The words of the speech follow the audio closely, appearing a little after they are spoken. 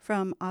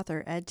From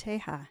author Ed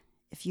Teja.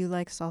 If you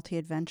like salty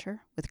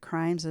adventure with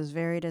crimes as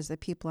varied as the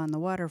people on the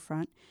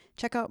waterfront,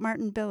 check out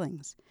Martin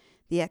Billings.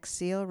 The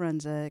ex-SEAL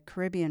runs a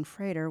Caribbean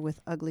freighter with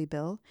Ugly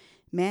Bill,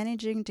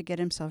 managing to get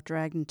himself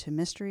dragged into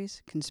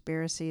mysteries,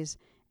 conspiracies,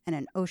 and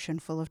an ocean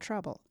full of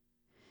trouble.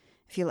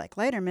 If you like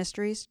lighter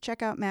mysteries,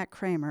 check out Matt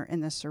Kramer in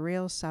the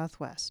surreal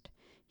Southwest.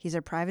 He's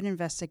a private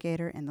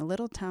investigator in the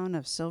little town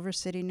of Silver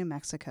City, New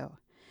Mexico.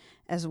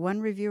 As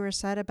one reviewer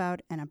said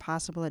about an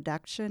impossible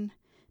abduction,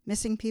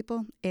 missing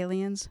people,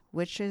 aliens,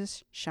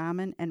 witches,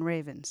 shaman, and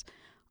ravens,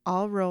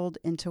 all rolled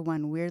into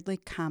one weirdly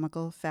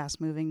comical,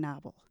 fast-moving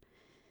novel.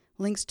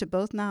 Links to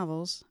both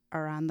novels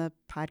are on the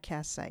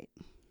podcast site.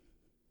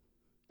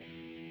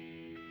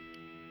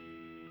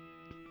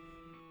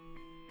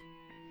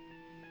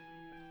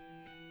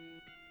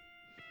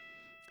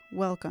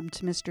 Welcome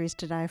to Mysteries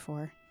to Die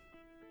For.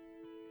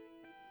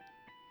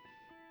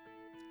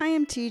 I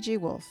am T.G.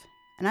 Wolfe,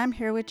 and I'm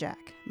here with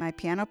Jack, my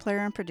piano player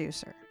and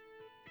producer.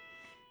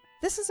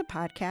 This is a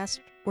podcast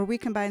where we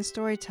combine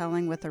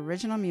storytelling with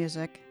original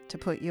music to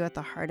put you at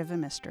the heart of a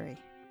mystery.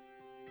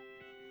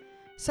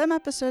 Some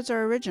episodes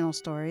are original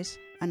stories,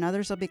 and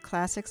others will be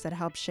classics that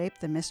help shape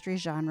the mystery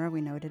genre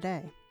we know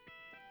today.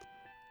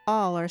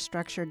 All are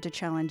structured to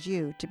challenge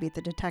you to be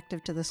the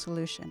detective to the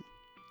solution.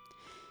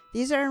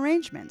 These are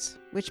arrangements,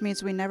 which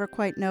means we never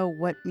quite know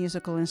what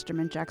musical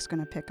instrument Jack's going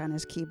to pick on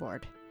his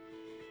keyboard.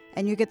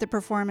 And you get the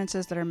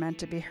performances that are meant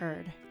to be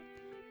heard.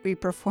 We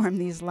perform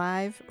these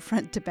live,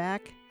 front to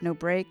back, no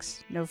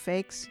breaks, no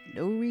fakes,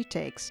 no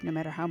retakes, no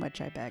matter how much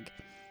I beg.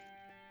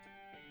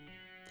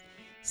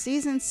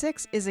 Season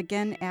 6 is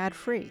again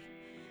ad-free.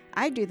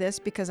 I do this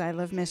because I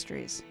love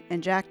mysteries,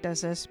 and Jack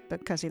does this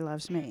because he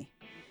loves me.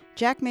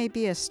 Jack may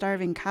be a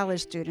starving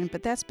college student,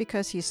 but that's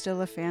because he's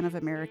still a fan of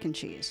American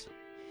cheese.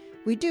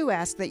 We do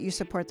ask that you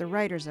support the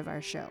writers of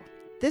our show.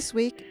 This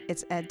week,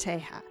 it's Ed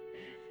Teja.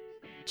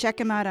 Check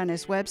him out on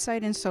his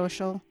website and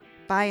social,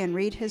 buy and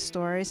read his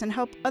stories, and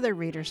help other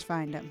readers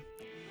find him.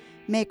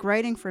 Make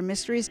writing for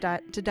Mysteries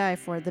to Die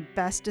For the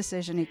best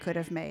decision he could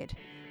have made.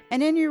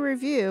 And in your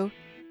review,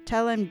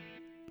 tell him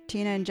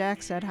Tina and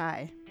Jack said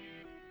hi.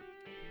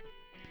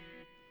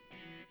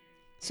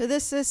 So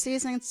this is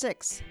Season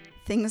 6,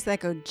 Things That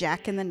Go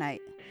Jack in the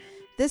Night.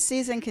 This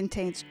season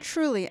contains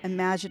truly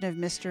imaginative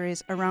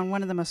mysteries around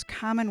one of the most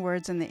common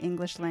words in the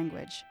English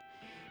language.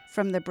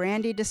 From the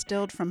brandy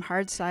distilled from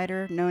hard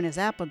cider known as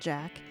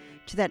Applejack,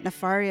 to that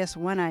nefarious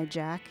one-eyed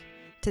Jack,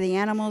 to the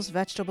animals,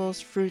 vegetables,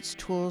 fruits,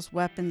 tools,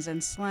 weapons,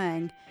 and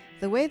slang,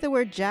 the way the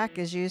word Jack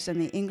is used in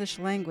the English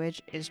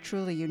language is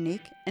truly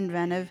unique,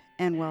 inventive,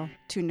 and, well,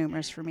 too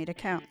numerous for me to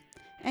count.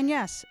 And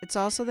yes, it's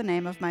also the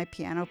name of my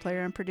piano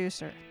player and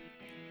producer.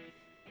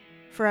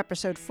 For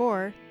episode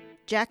 4,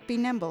 Jack Be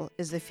Nimble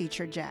is the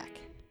featured Jack.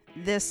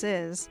 This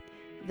is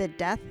The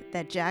Death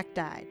That Jack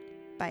Died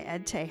by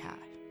Ed Teja.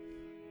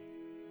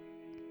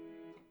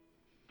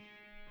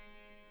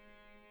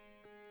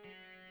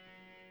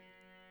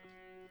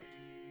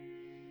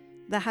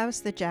 The house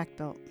that Jack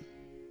built.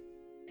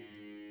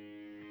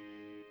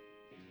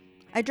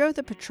 I drove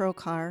the patrol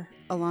car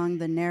along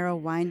the narrow,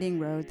 winding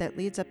road that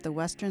leads up the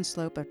western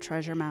slope of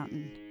Treasure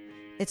Mountain.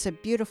 It's a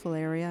beautiful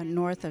area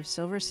north of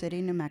Silver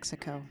City, New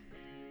Mexico.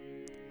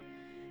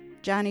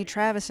 Johnny,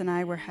 Travis, and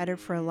I were headed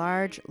for a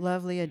large,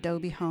 lovely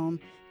adobe home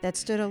that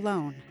stood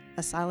alone,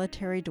 a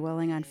solitary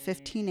dwelling on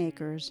 15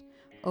 acres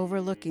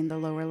overlooking the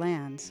lower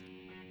lands.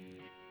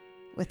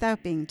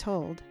 Without being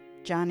told,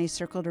 Johnny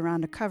circled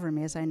around to cover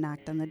me as I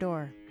knocked on the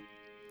door.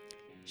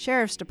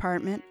 "Sheriff's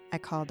Department," I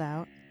called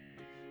out.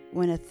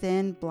 When a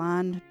thin,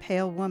 blonde,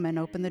 pale woman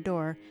opened the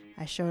door,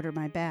 I showed her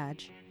my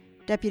badge.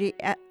 "Deputy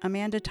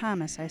Amanda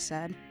Thomas," I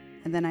said,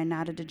 and then I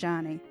nodded to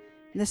Johnny.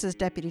 "This is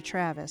Deputy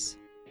Travis."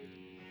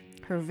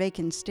 Her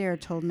vacant stare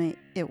told me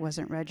it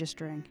wasn't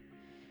registering.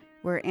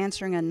 "We're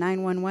answering a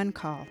 911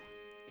 call."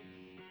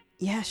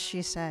 "Yes,"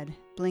 she said,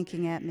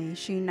 blinking at me.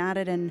 She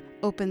nodded and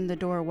opened the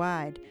door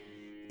wide.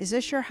 "Is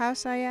this your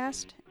house?" I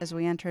asked, as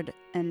we entered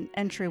an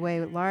entryway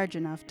large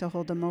enough to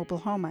hold a mobile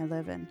home I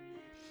live in.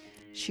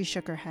 She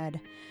shook her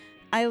head.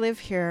 "I live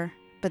here,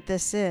 but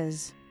this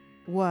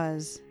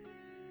was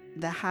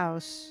the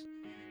house,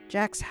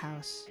 Jack's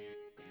house,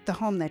 the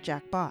home that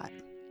Jack bought."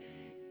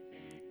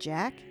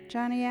 "Jack?"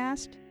 Johnny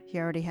asked. He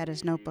already had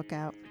his notebook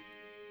out.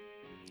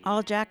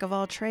 "All Jack of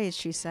all trades,"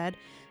 she said,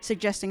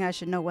 suggesting I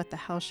should know what the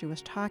hell she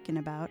was talking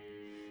about.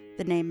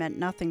 The name meant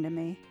nothing to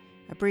me.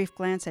 A brief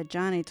glance at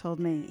Johnny told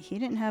me he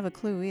didn't have a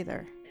clue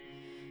either.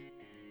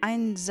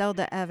 "I'm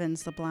Zelda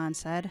Evans," the blonde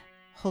said,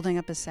 holding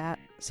up his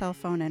cell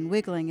phone and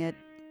wiggling it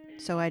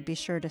so I'd be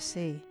sure to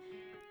see.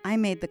 "I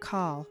made the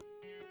call.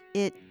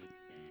 The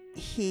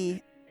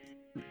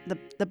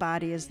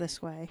body is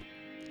this way."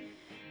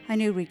 I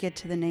knew we'd get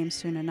to the name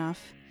soon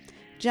enough.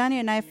 Johnny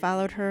and I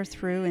followed her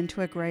through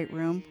into a great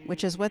room,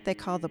 which is what they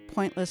call the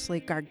pointlessly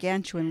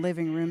gargantuan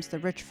living rooms the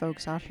rich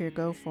folks out here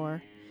go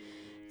for.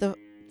 The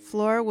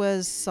floor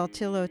was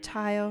saltillo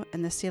tile,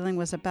 and the ceiling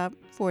was about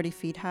 40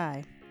 feet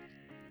high.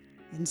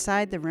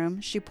 Inside the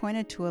room, she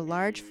pointed to a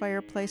large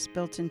fireplace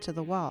built into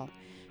the wall.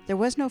 There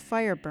was no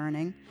fire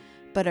burning,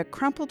 but a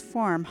crumpled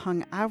form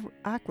hung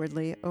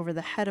awkwardly over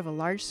the head of a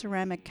large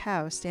ceramic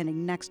cow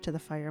standing next to the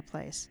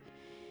fireplace.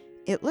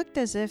 It looked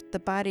as if the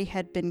body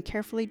had been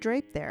carefully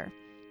draped there,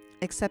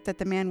 except that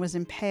the man was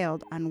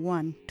impaled on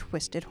one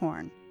twisted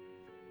horn.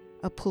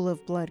 A pool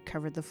of blood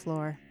covered the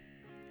floor.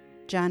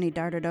 Johnny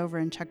darted over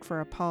and checked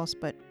for a pulse,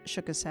 but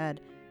shook his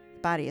head. "The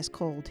body is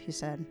cold," he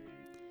said.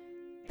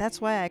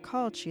 "That's why I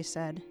called," she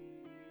said.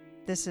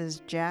 "This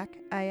is Jack?"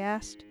 I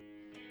asked.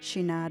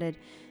 She nodded.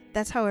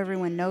 "That's how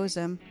everyone knows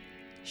him."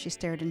 She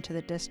stared into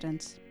the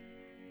distance.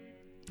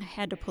 I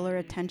had to pull her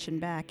attention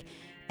back.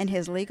 "And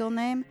his legal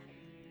name?"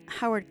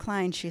 "Howard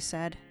Klein," she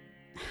said.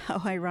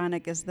 "How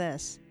ironic is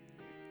this?"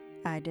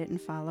 I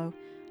didn't follow.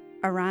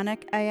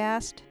 "Ironic?" I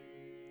asked.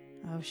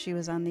 Oh, she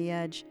was on the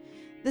edge.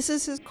 "This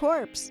is his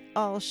corpse,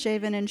 all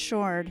shaven and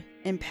shorn,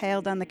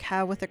 impaled on the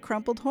cow with a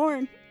crumpled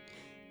horn."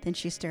 Then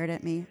she stared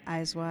at me,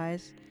 eyes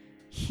wide.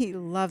 He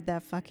loved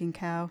that fucking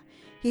cow.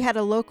 He had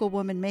a local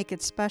woman make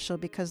it special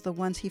because the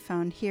ones he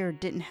found here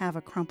didn't have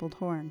a crumpled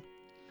horn.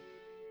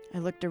 I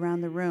looked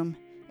around the room.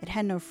 It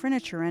had no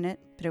furniture in it,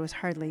 but it was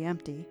hardly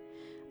empty.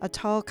 A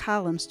tall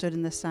column stood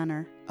in the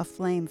center. A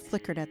flame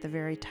flickered at the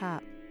very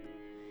top.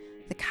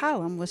 The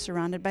column was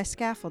surrounded by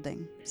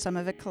scaffolding, some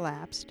of it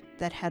collapsed,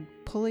 that had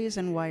pulleys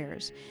and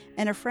wires,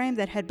 and a frame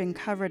that had been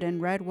covered in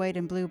red, white,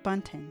 and blue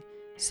bunting,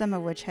 some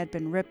of which had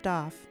been ripped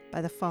off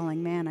by the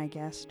falling man, I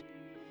guessed.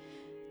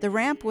 The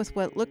ramp with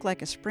what looked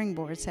like a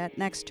springboard sat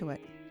next to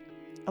it.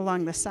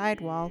 Along the side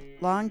wall,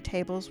 long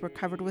tables were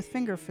covered with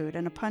finger food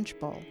and a punch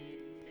bowl.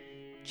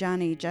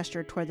 Johnny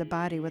gestured toward the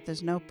body with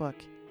his notebook.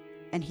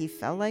 "And he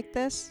fell like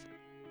this?"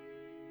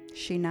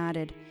 She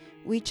nodded.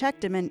 "We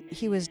checked him and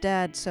he was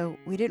dead, so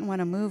we didn't want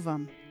to move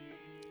him."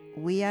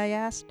 "We?" I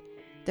asked.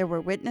 "There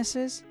were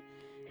witnesses?"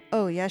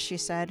 "Oh, yes," she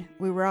said.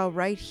 "We were all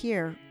right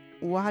here,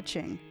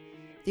 watching.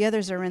 The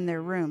others are in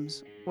their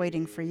rooms,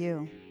 waiting for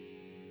you."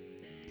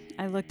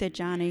 I looked at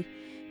Johnny.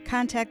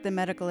 "Contact the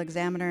medical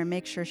examiner and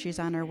make sure she's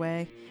on her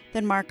way.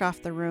 Then mark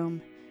off the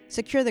room.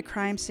 Secure the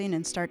crime scene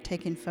and start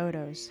taking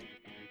photos."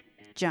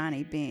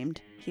 Johnny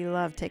beamed. He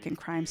loved taking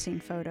crime scene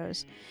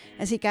photos.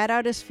 As he got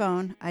out his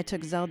phone, I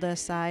took Zelda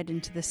aside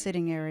into the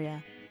sitting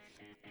area.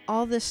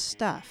 "All this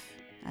stuff,"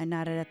 I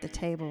nodded at the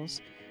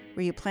tables.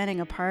 "Were you planning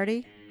a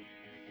party?"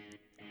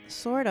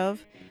 "Sort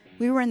of.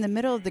 We were in the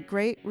middle of the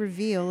great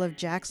reveal of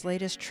Jack's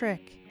latest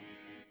trick."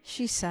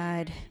 She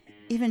sighed.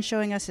 Even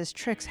showing us his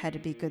tricks had to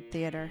be good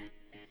theater.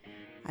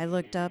 I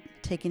looked up,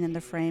 taking in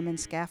the frame and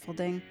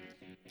scaffolding.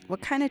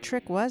 "What kind of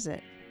trick was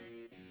it?"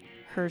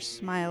 Her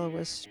smile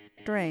was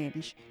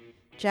strange.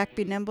 Jack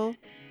Be Nimble,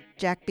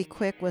 Jack Be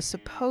Quick was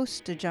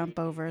supposed to jump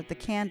over the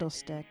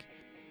candlestick.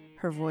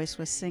 Her voice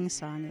was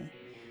sing-songy.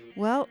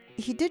 "Well,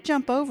 he did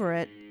jump over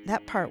it.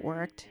 That part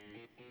worked."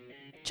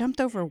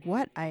 "Jumped over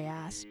what?" I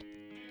asked.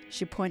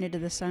 She pointed to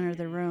the center of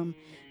the room.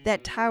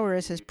 "That tower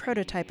is his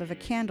prototype of a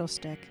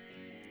candlestick."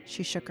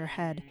 She shook her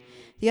head.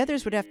 "The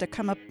others would have to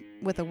come up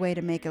with a way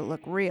to make it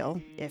look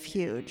real, if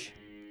huge."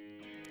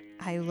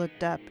 I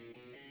looked up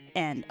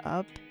and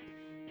up.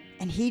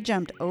 "And he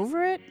jumped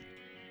over it?"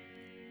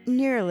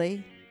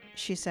 "Nearly,"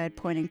 she said,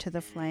 pointing to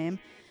the flame.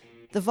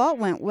 "The vault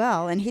went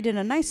well, and he did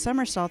a nice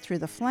somersault through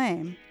the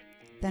flame."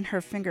 Then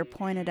her finger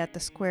pointed at the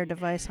square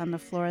device on the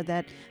floor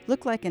that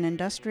looked like an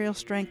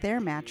industrial-strength air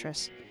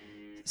mattress.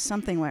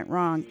 Something went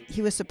wrong.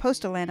 He was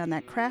supposed to land on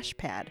that crash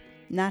pad,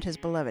 not his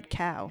beloved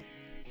cow.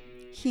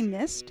 "He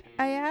missed?"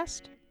 I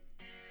asked.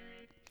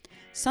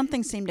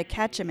 "Something seemed to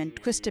catch him and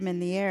twist him in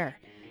the air.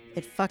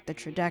 It fucked the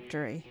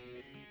trajectory."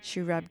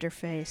 She rubbed her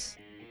face.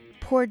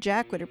 "Poor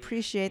Jack would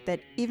appreciate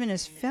that even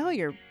his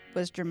failure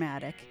was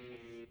dramatic.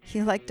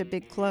 He liked the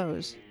big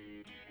close."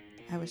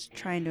 I was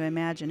trying to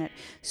imagine it.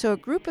 "So a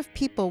group of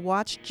people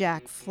watched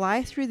Jack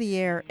fly through the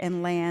air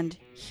and land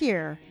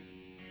here."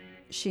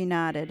 She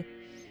nodded.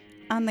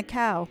 "On the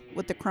cow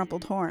with the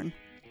crumpled horn."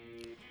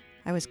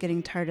 I was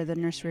getting tired of the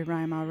nursery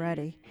rhyme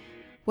already.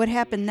 "What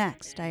happened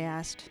next?" I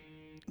asked.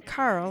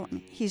 "Carl,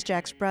 he's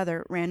Jack's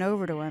brother, ran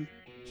over to him.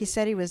 He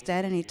said he was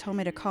dead and he told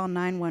me to call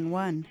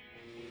 911.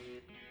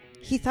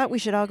 He thought we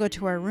should all go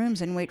to our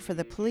rooms and wait for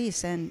the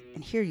police, and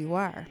here you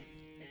are."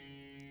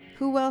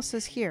 "Who else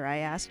is here?" I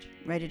asked,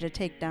 ready to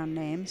take down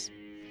names.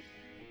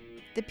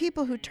 "The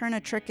people who turn a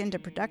trick into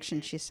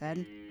production," she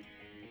said.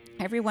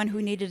 "Everyone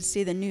who needed to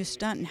see the new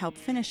stunt and help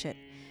finish it.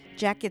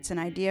 Jack gets an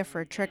idea for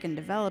a trick and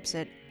develops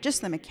it,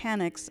 just the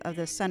mechanics of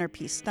the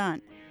centerpiece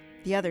stunt.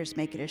 The others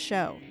make it a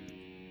show."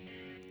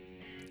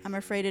 "I'm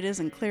afraid it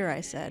isn't clear,"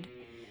 I said.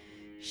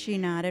 She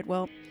nodded.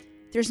 "Well,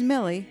 there's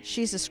Millie.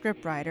 She's a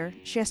scriptwriter.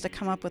 She has to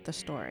come up with the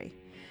story.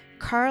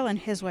 Carl and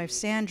his wife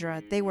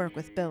Sandra, they work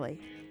with Billy.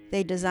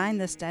 They design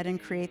the set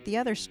and create the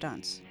other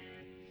stunts."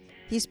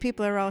 "These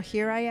people are all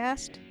here?" I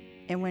asked.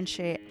 And when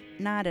she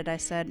nodded, I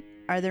said,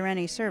 "Are there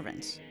any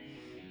servants?"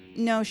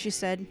 "No," she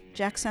said.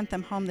 "Jack sent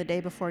them home the day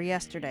before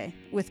yesterday,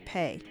 with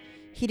pay.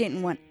 He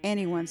didn't want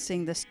anyone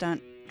seeing the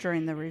stunt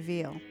during the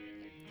reveal."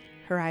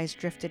 Her eyes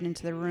drifted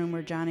into the room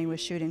where Johnny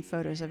was shooting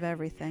photos of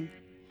everything.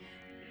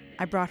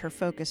 I brought her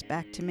focus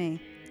back to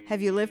me.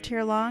 "Have you lived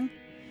here long?"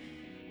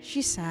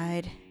 She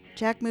sighed.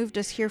 Jack moved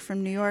us here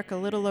from New York a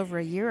little over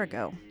a year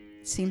ago.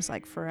 Seems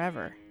like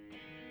forever.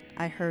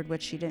 I heard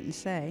what she didn't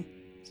say.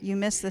 You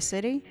miss the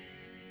city?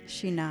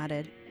 She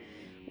nodded.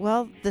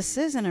 Well, this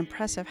is an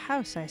impressive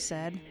house, I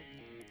said.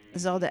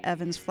 Zelda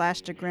Evans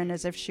flashed a grin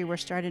as if she were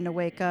starting to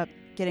wake up,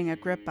 getting a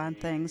grip on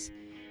things.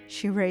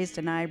 She raised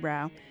an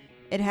eyebrow.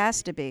 It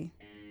has to be.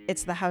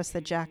 It's the house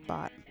that Jack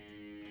bought.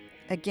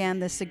 Again,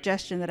 the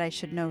suggestion that I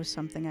should know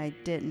something I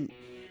didn't.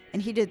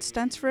 And he did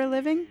stunts for a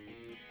living?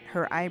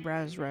 Her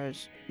eyebrows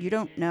rose. You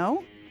don't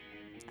know?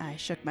 I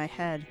shook my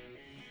head.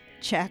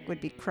 Jack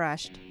would be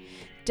crushed.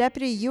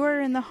 Deputy, you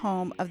are in the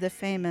home of the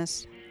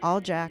famous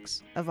all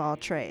Jacks of all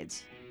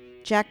trades.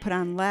 Jack put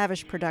on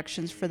lavish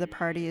productions for the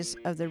parties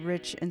of the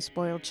rich and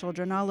spoiled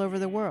children all over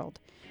the world.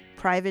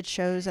 Private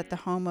shows at the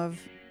home of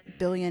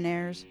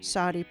billionaires,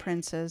 Saudi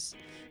princes.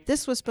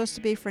 This was supposed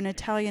to be for an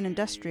Italian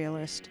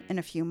industrialist in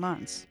a few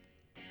months.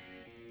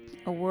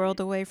 A world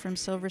away from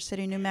Silver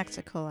City, New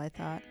Mexico, I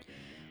thought.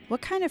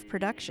 What kind of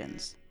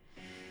productions?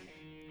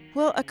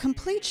 Well, a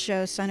complete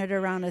show centered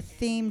around a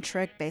theme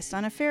trick based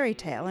on a fairy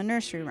tale and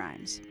nursery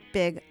rhymes.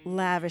 Big,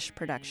 lavish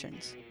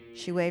productions.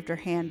 She waved her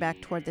hand back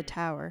toward the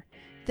tower.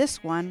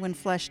 This one, when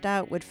fleshed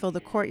out, would fill the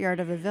courtyard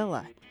of a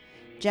villa.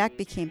 Jack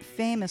became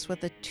famous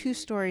with a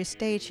 2-story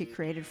stage he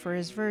created for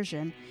his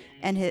version,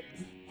 and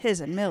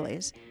his and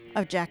Millie's,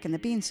 of Jack and the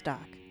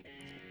Beanstalk.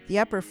 The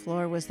upper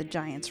floor was the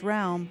giant's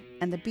realm,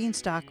 and the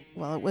beanstalk,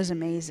 well, it was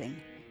amazing.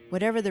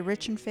 Whatever the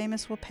rich and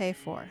famous will pay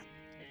for.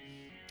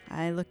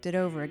 I looked it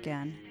over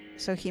again.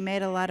 So he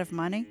made a lot of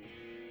money?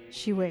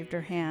 She waved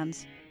her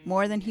hands.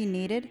 More than he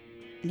needed,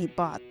 and he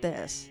bought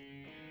this.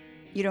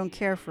 You don't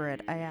care for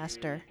it, I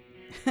asked her.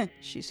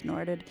 She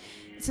snorted.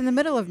 It's in the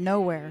middle of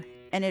nowhere,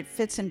 and it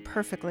fits in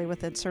perfectly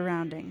with its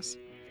surroundings.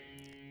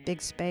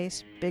 Big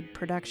space, big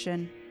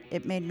production.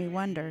 It made me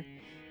wonder.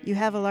 You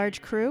have a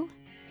large crew?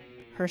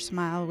 Her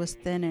smile was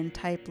thin and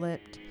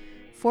tight-lipped.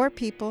 4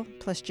 people,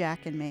 plus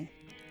Jack and me.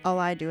 All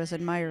I do is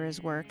admire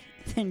his work.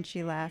 Then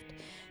she laughed.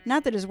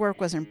 Not that his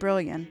work wasn't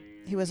brilliant.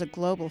 He was a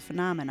global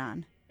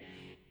phenomenon.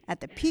 At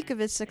the peak of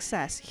his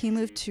success, he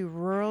moved to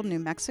rural New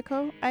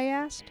Mexico, I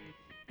asked.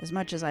 As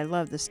much as I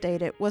loved the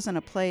state, it wasn't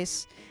a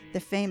place the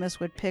famous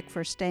would pick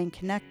for staying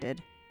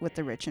connected with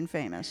the rich and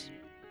famous.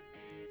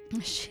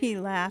 She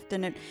laughed,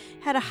 and it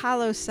had a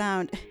hollow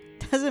sound.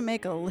 Doesn't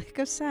make a lick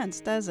of sense,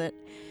 does it?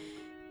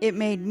 It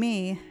made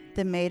me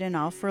the maiden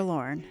all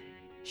forlorn.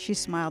 She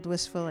smiled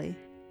wistfully.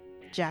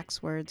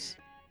 Jack's words.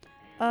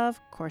 Of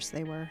course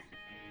they were.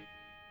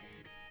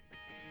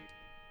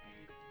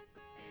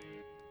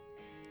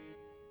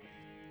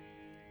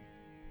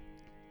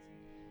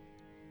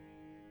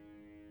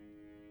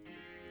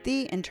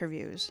 The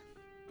interviews.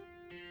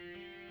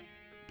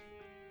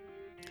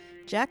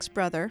 Jack's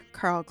brother,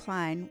 Carl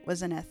Klein,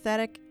 was an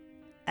athletic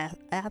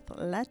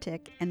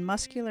and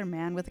muscular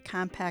man with a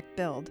compact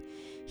build.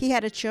 He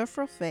had a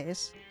cheerful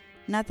face,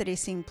 not that he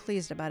seemed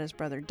pleased about his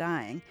brother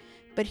dying,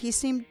 but he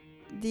seemed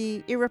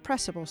the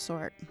irrepressible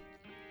sort.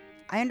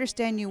 I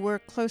understand you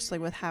work closely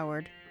with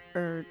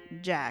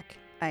Jack,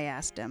 I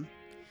asked him.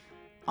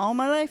 All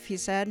my life, he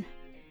said.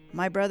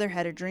 My brother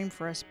had a dream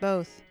for us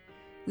both.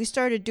 We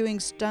started doing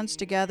stunts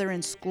together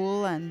in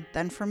school and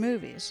then for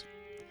movies.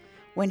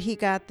 When he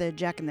got the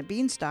Jack and the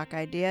Beanstalk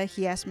idea,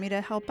 he asked me to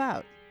help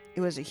out.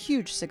 It was a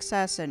huge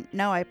success, and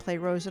now I play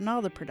Rose in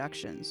all the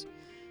productions,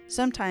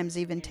 sometimes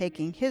even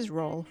taking his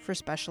role for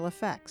special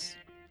effects.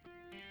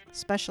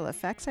 Special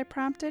effects, I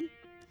prompted.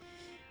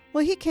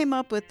 Well, he came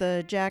up with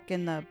the Jack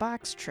in the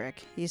Box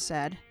trick, he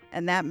said,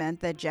 and that meant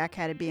that Jack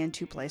had to be in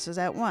 2 places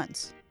at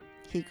once.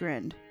 He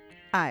grinned.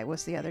 I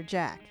was the other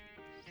Jack.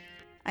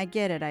 I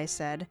get it, I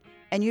said.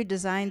 And you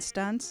design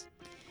stunts?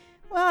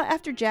 Well,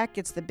 after Jack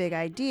gets the big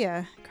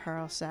idea,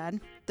 Carl said,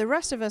 the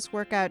rest of us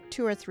work out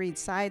 2 or 3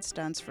 side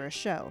stunts for a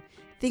show.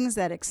 Things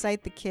that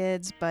excite the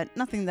kids, but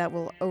nothing that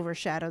will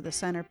overshadow the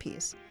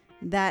centerpiece.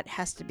 That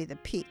has to be the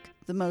peak,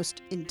 the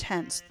most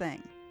intense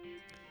thing.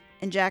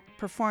 And Jack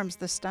performs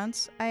the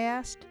stunts, I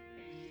asked.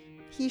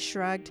 He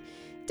shrugged.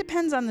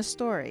 Depends on the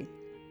story.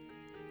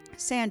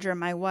 Sandra,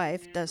 my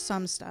wife, does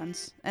some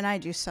stunts, and I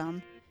do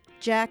some.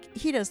 Jack,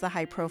 he does the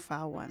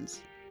high-profile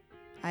ones.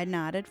 I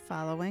nodded,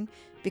 following.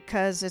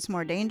 Because it's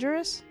more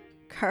dangerous?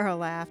 Carl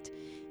laughed.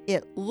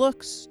 It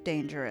looks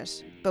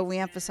dangerous, but we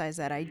emphasize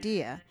that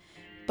idea.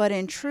 But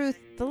in truth,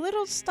 the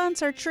little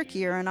stunts are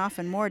trickier and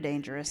often more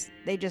dangerous.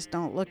 They just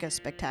don't look as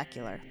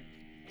spectacular.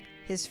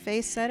 His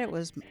face said it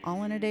was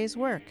all in a day's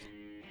work.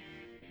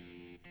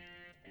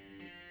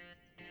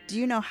 Do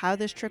you know how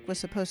this trick was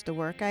supposed to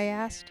work? I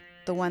asked.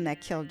 The one that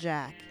killed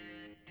Jack.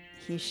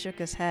 He shook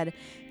his head.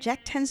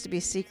 Jack tends to be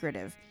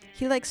secretive.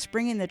 He likes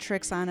springing the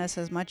tricks on us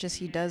as much as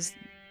he does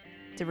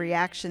the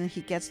reaction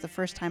he gets the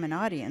first time an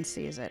audience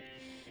sees it.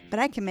 But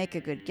I can make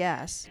a good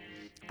guess.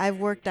 I've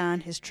worked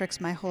on his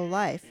tricks my whole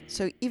life,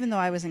 so even though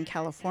I was in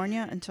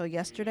California until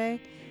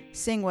yesterday,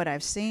 seeing what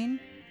I've seen,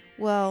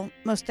 well,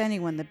 most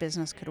anyone in the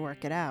business could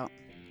work it out.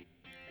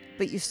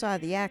 But you saw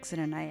the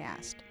accident, I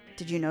asked.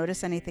 Did you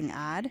notice anything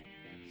odd?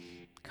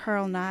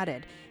 Carl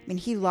nodded.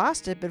 He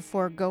lost it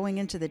before going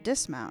into the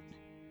dismount.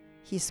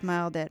 He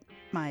smiled at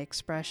my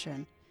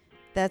expression.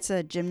 That's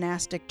a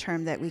gymnastic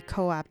term that we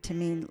co-opt to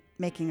mean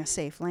making a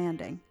safe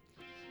landing.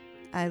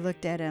 I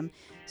looked at him.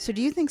 So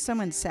do you think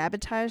someone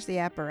sabotaged the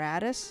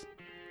apparatus?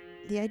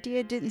 The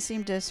idea didn't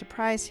seem to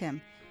surprise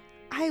him.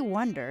 I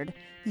wondered.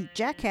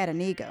 Jack had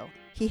an ego.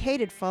 He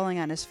hated falling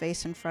on his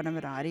face in front of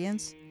an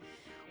audience.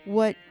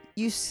 What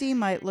you see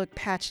might look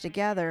patched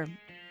together,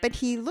 but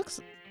he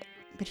was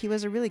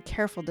a really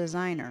careful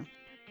designer.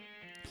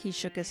 He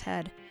shook his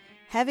head.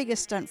 Having a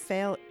stunt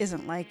fail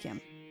isn't like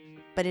him,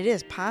 but it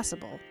is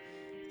possible.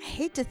 I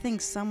hate to think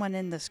someone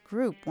in this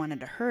group wanted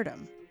to hurt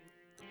him.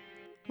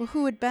 Well,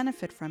 who would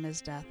benefit from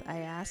his death? I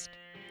asked.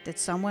 Did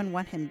someone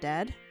want him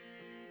dead?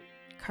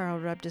 Carl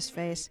rubbed his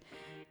face.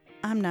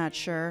 I'm not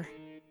sure.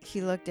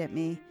 He looked at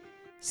me.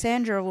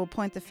 Sandra will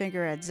point the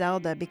finger at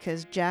Zelda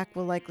because Jack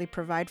will likely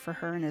provide for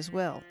her in his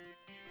will.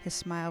 His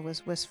smile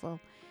was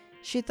wistful.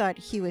 She thought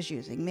he was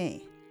using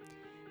me.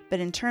 But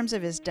in terms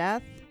of his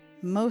death,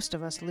 most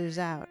of us lose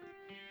out.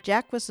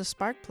 Jack was the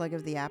spark plug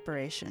of the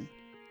operation,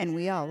 and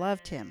we all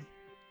loved him.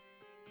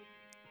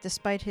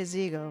 Despite his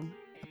ego,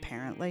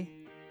 apparently.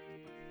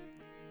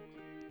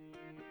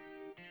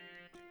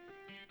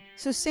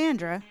 So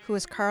Sandra, who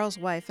was Carl's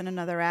wife and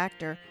another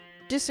actor,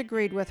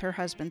 disagreed with her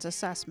husband's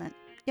assessment.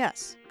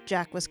 Yes,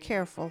 Jack was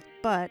careful,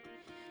 but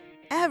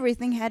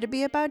everything had to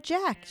be about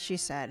Jack, she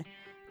said.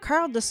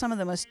 Carl does some of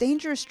the most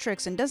dangerous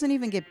tricks and doesn't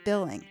even get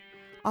billing.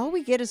 All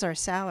we get is our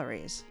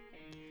salaries.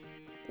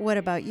 What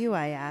about you?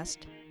 I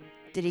asked.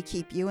 Did he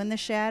keep you in the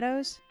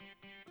shadows?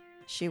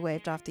 She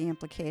waved off the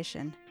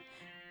implication.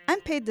 I'm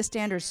paid the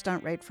standard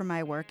stunt rate for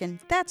my work, and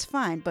that's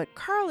fine, but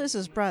Carl is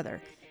his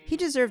brother. He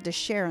deserved a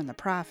share in the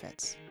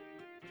profits.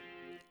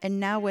 And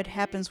now what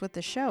happens with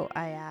the show?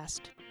 I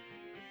asked.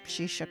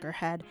 She shook her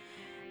head.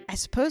 I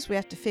suppose we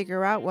have to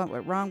figure out what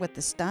went wrong with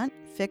the stunt,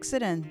 fix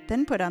it, and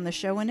then put on the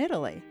show in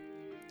Italy.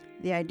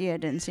 The idea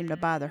didn't seem to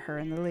bother her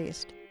in the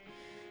least.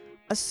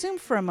 Assume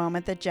for a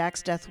moment that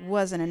Jack's death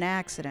wasn't an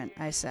accident,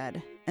 I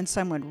said, and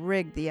someone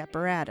rigged the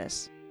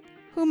apparatus.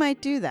 Who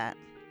might do that?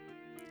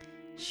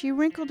 She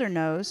wrinkled her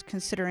nose,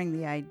 considering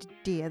the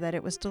idea that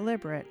it was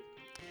deliberate.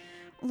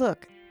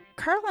 Look,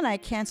 Carl and I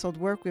canceled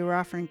work we were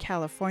offering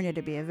California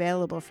to be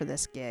available for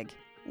this gig.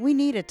 We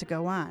need it to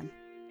go on.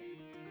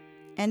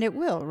 And it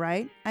will,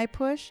 right? I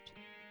pushed.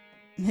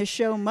 The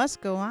show must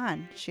go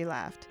on, she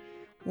laughed.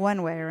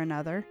 One way or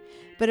another.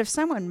 But if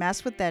someone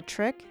messed with that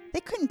trick, they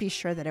couldn't be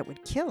sure that it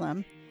would kill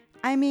him.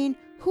 I mean,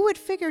 who would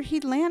figure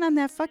he'd land on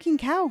that fucking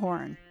cow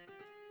horn?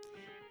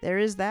 There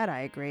is that,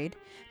 I agreed.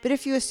 But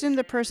if you assume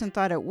the person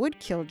thought it would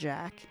kill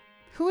Jack,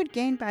 who would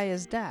gain by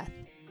his death?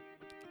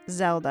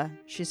 Zelda,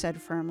 she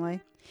said firmly.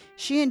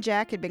 She and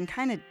Jack had been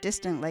kind of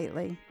distant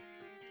lately.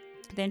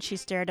 Then she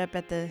stared up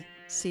at the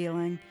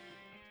ceiling.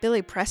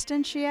 Billy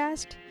Preston, she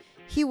asked.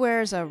 He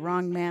wears a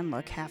wrong man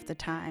look half the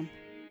time.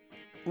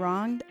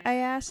 Wronged? I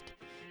asked.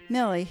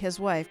 Millie, his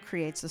wife,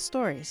 creates the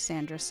stories,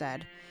 Sandra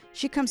said.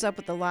 She comes up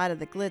with a lot of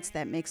the glitz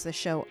that makes the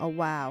show a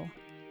wow.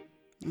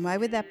 Why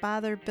would that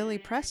bother Billy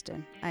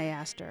Preston? I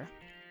asked her.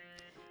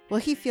 Well,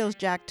 he feels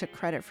Jack took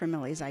credit for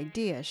Millie's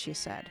idea, she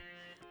said.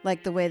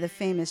 Like the way the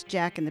famous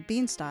Jack and the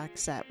Beanstalk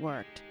set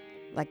worked.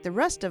 Like the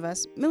rest of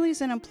us,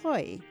 Millie's an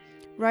employee,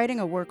 writing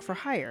a work for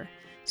hire.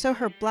 So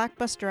her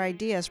blockbuster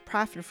ideas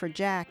profit for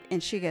Jack,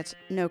 and she gets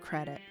no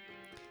credit.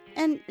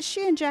 And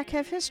she and Jack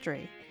have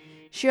history.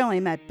 She only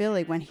met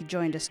Billy when he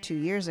joined us 2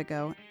 years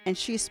ago, and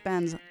she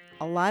spends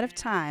a lot of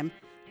time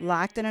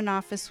locked in an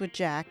office with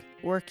Jack,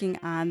 working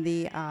on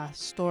the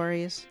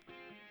stories.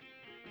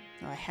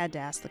 Well, I had to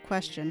ask the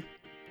question.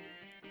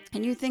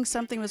 And you think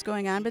something was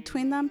going on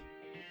between them?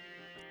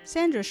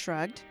 Sandra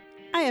shrugged.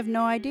 I have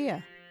no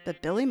idea,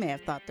 but Billy may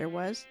have thought there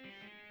was.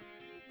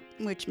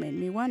 Which made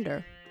me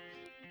wonder.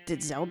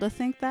 Did Zelda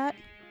think that?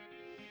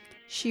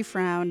 She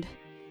frowned.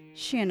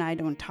 She and I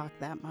don't talk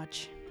that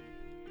much.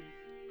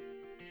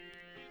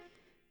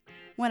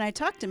 When I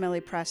talked to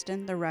Millie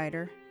Preston, the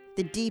writer,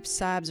 the deep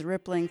sobs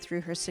rippling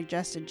through her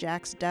suggested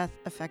Jack's death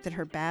affected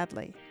her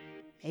badly.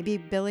 Maybe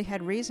Billy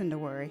had reason to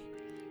worry.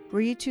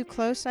 Were you too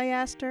close? I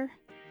asked her.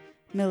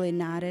 Millie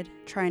nodded,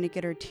 trying to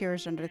get her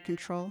tears under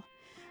control.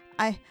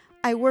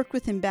 I worked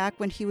with him back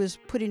when he was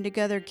putting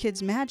together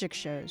kids' magic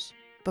shows,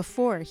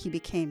 before he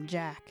became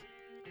Jack.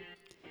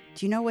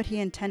 Do you know what he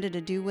intended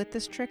to do with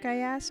this trick? I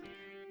asked.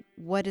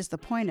 What is the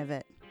point of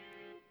it?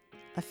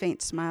 A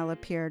faint smile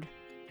appeared.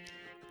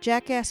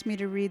 Jack asked me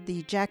to read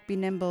the Jack be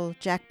nimble,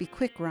 Jack be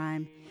quick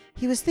rhyme.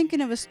 He was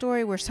thinking of a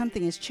story where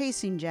something is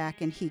chasing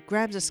Jack and he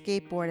grabs a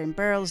skateboard and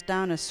barrels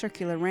down a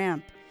circular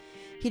ramp.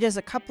 He does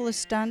a couple of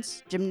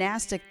stunts,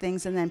 gymnastic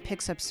things, and then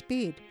picks up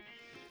speed.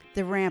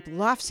 The ramp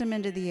lofts him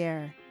into the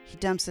air. He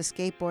dumps the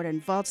skateboard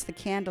and vaults the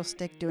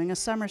candlestick doing a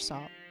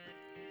somersault.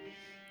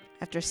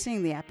 After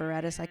seeing the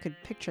apparatus, I could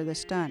picture the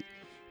stunt.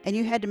 And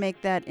you had to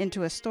make that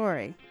into a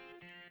story.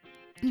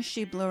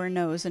 She blew her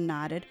nose and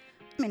nodded.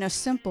 I mean, a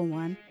simple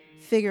one.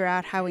 Figure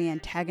out how he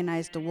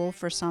antagonized a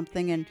wolf or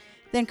something and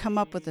then come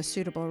up with a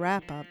suitable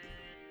wrap-up.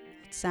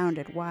 It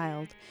sounded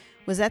wild.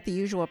 Was that the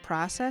usual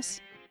process?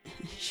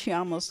 She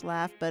almost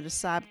laughed, but a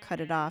sob cut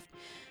it off.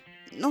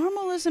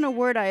 Normal isn't a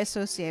word I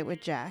associate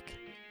with Jack.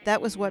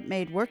 That was what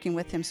made working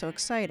with him so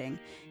exciting.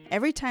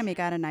 Every time he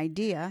got an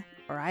idea,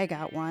 or I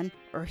got one,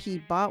 or he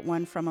bought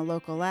one from a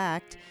local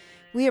act,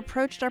 we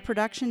approached our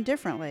production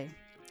differently.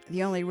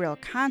 The only real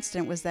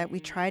constant was that we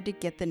tried to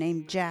get the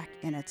name Jack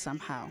in it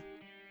somehow.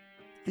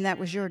 And that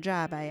was your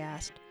job, I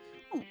asked.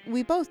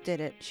 We both did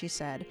it, she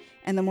said,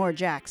 and the more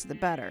Jacks, the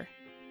better.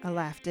 A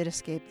laugh did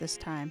escape this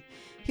time.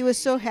 He was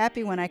so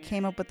happy when I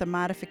came up with the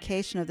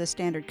modification of the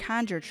standard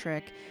conjure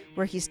trick,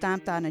 where he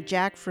stomped on a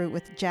jackfruit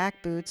with jack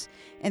boots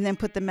and then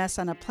put the mess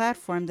on a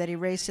platform that he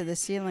raised to the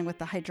ceiling with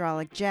the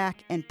hydraulic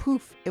jack, and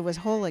poof, it was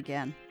whole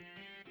again.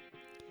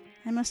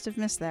 I must have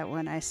missed that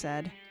one, I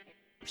said.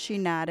 She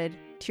nodded,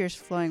 tears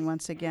flowing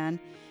once again.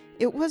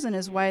 It wasn't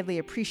as widely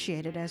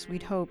appreciated as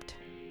we'd hoped.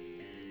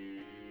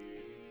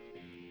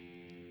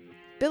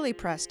 Billy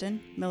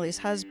Preston, Millie's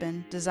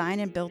husband,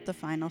 designed and built the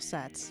final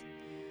sets.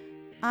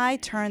 I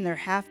turned their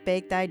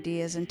half-baked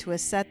ideas into a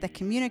set that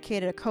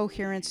communicated a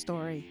coherent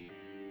story.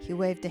 He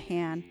waved a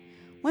hand.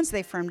 Once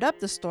they firmed up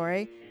the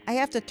story, I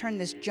have to turn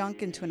this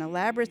junk into an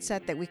elaborate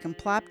set that we can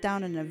plop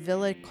down in a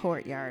villa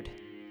courtyard.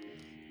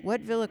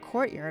 What villa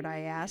courtyard? I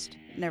asked,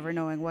 never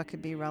knowing what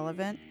could be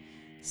relevant.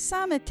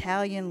 Some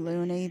Italian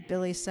loony,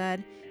 Billy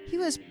said. He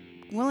was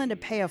willing to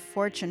pay a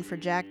fortune for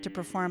Jack to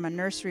perform a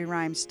nursery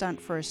rhyme stunt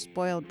for a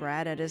spoiled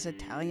brat at his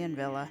Italian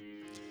villa.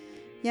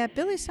 Yeah,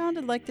 Billy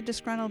sounded like the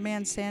disgruntled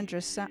man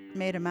Sandra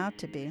made him out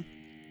to be.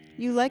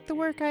 You like the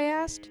work? I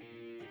asked.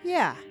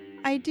 Yeah,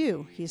 I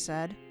do, he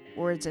said,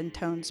 words and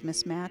tones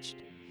mismatched.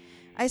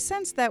 I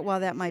sensed that while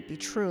that might be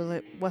true,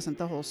 it wasn't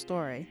the whole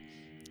story.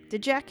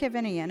 Did Jack have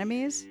any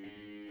enemies?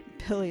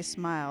 Billy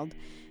smiled.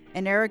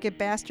 An arrogant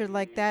bastard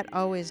like that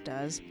always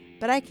does,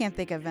 but I can't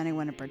think of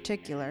anyone in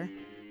particular.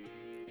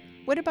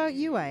 What about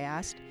you? I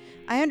asked.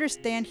 I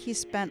understand he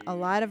spent a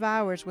lot of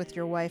hours with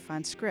your wife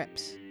on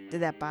scripts.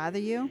 Did that bother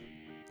you?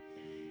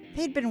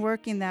 They'd been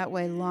working that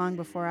way long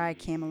before I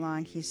came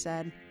along, he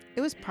said.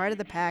 It was part of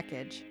the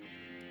package.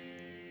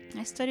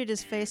 I studied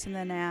his face and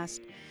then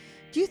asked,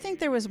 do you think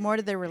there was more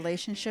to their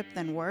relationship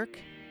than work?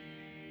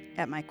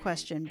 At my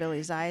question,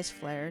 Billy's eyes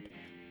flared.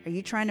 Are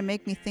you trying to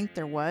make me think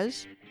there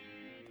was?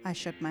 I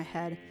shook my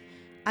head.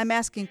 I'm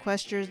asking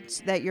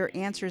questions that your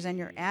answers and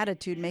your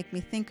attitude make me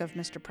think of,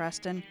 Mr.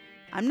 Preston.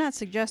 I'm not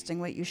suggesting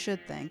what you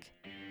should think.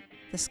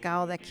 The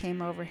scowl that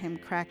came over him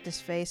cracked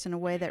his face in a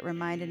way that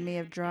reminded me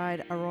of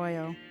dried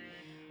arroyo.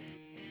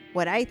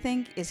 What I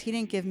think is he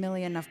didn't give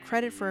Millie enough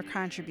credit for her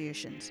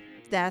contributions.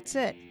 That's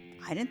it.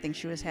 I didn't think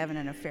she was having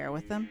an affair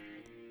with him.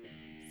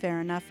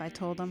 Fair enough, I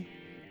told him.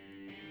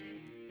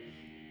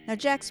 Now,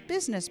 Jack's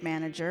business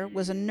manager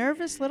was a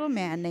nervous little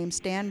man named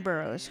Stan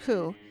Burrows,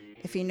 who,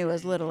 if he knew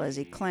as little as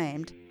he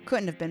claimed,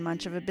 couldn't have been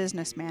much of a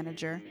business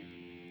manager.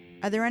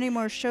 Are there any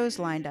more shows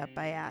lined up?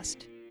 I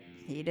asked.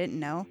 He didn't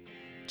know.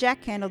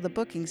 Jack handled the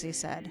bookings, he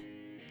said.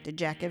 Did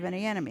Jack have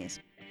any enemies?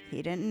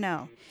 He didn't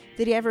know.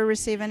 Did he ever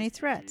receive any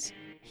threats?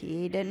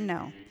 He didn't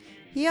know.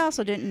 He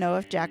also didn't know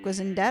if Jack was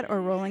in debt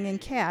or rolling in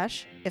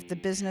cash, if the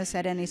business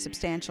had any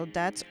substantial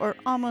debts, or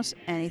almost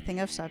anything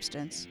of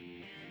substance.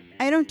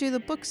 I don't do the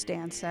books,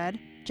 Stan said.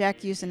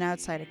 Jack used an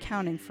outside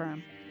accounting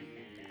firm.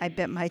 I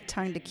bit my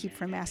tongue to keep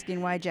from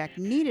asking why Jack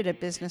needed a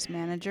business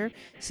manager,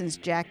 since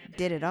Jack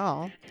did it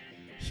all.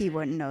 He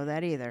wouldn't know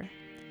that either.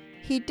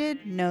 He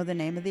did know the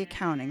name of the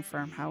accounting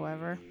firm,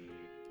 however.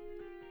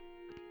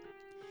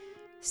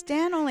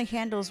 Stan only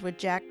handles what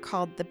Jack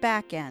called the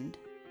back end,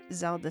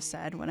 Zelda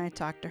said when I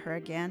talked to her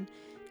again.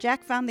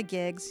 Jack found the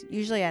gigs,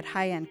 usually at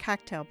high-end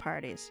cocktail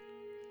parties.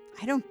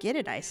 I don't get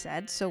it, I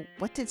said, so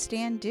what did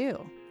Stan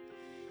do?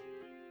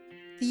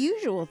 The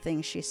usual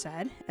thing, she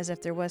said, as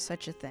if there was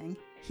such a thing.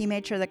 He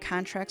made sure the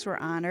contracts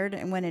were honored,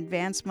 and when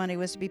advance money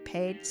was to be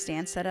paid,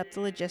 Stan set up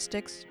the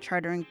logistics,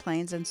 chartering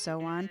planes and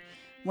so on.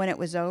 When it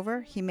was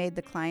over, he made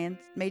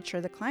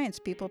sure the client's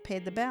people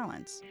paid the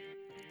balance.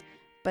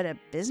 But a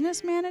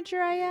business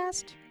manager, I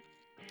asked?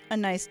 A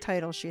nice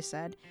title, she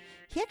said.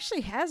 He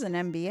actually has an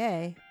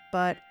MBA,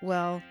 but,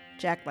 well,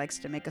 Jack likes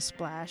to make a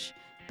splash,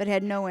 but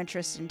had no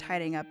interest in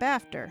tidying up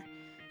after.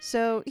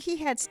 So he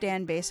had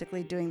Stan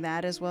basically doing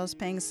that as well as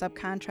paying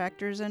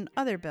subcontractors and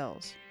other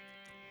bills.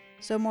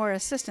 So more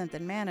assistant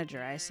than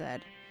manager, I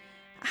said.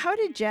 How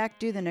did Jack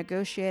do the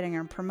negotiating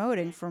and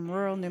promoting from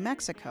rural New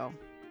Mexico?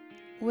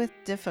 With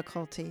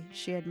difficulty,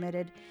 she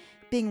admitted.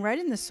 Being right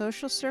in the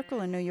social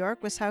circle in New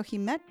York was how he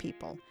met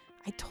people.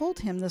 I told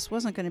him this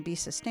wasn't going to be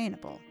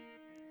sustainable.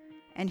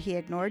 And he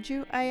ignored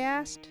you? I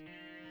asked.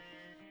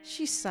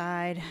 She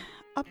sighed.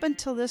 Up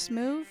until this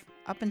move,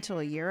 up until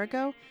a year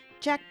ago,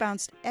 Jack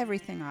bounced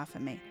everything off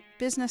of me.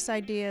 Business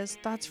ideas,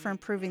 thoughts for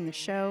improving the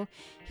show.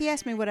 He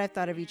asked me what I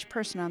thought of each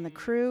person on the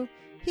crew.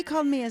 He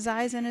called me his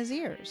eyes and his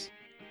ears.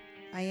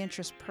 My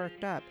interest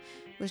perked up.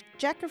 Was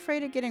Jack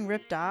afraid of getting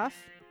ripped off?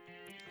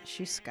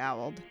 She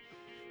scowled.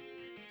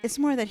 It's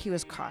more that he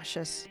was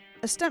cautious.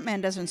 A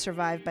stuntman doesn't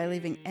survive by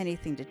leaving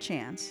anything to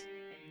chance.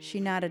 She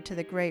nodded to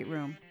the great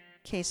room.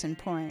 Case in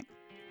point.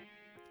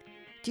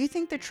 Do you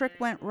think the trick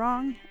went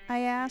wrong? I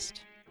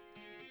asked.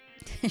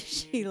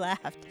 She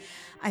laughed.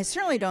 I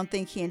certainly don't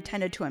think he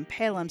intended to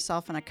impale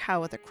himself on a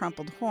cow with a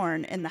crumpled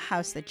horn in the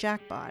house that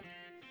Jack bought.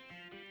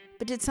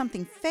 But did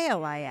something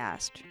fail, I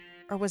asked,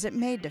 or was it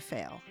made to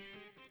fail?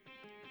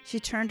 She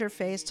turned her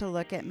face to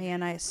look at me,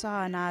 and I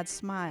saw an odd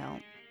smile.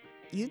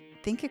 You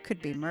think it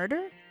could be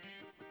murder?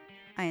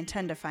 I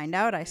intend to find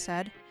out, I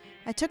said.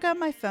 I took out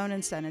my phone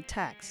and sent a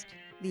text.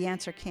 The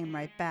answer came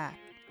right back.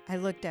 I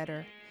looked at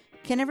her.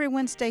 Can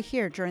everyone stay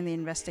here during the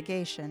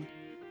investigation?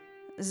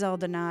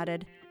 Zelda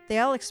nodded. They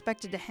all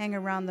expected to hang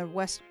around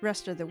the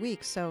rest of the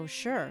week, so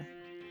sure.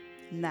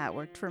 And that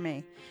worked for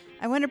me.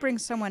 I want to bring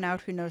someone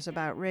out who knows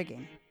about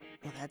rigging.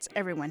 Well, that's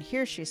everyone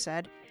here, she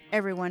said.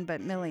 Everyone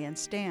but Millie and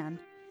Stan.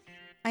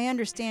 I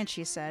understand,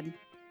 she said.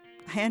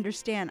 I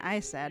understand,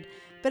 I said,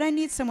 but I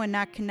need someone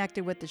not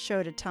connected with the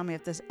show to tell me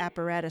if this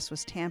apparatus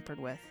was tampered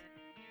with.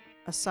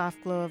 A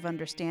soft glow of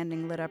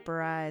understanding lit up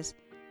her eyes.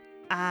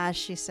 Ah,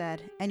 she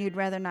said, and you'd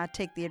rather not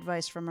take the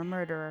advice from a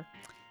murderer.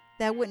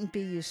 That wouldn't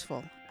be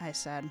useful, I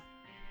said.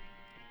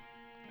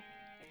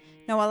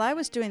 Now, while I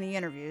was doing the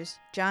interviews,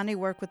 Johnny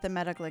worked with the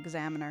medical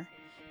examiner.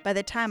 By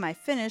the time I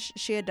finished,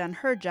 she had done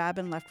her job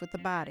and left with the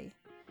body.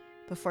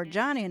 Before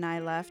Johnny and I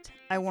left,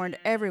 I warned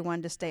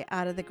everyone to stay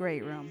out of the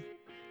great room.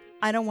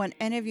 I don't want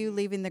any of you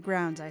leaving the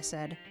grounds, I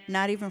said,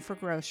 not even for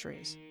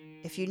groceries.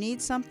 If you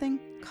need something,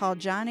 call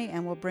Johnny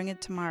and we'll bring it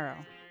tomorrow.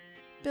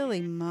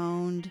 Billy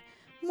moaned.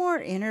 More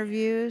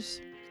interviews?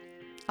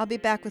 I'll be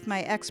back with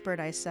my expert,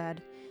 I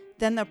said.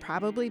 Then there'll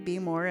probably be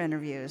more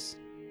interviews.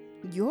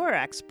 Your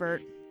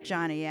expert?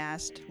 Johnny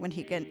asked when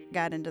he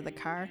got into the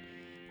car.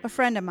 A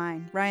friend of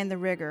mine, Ryan the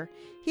Rigger.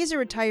 He's a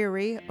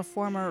retiree, a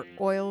former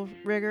oil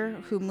rigger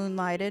who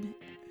moonlighted,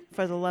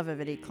 for the love of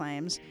it, he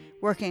claims,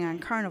 working on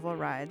carnival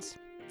rides.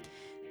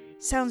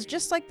 Sounds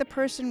just like the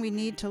person we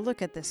need to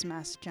look at this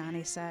mess,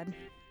 Johnny said.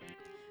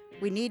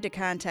 We need to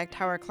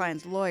contact our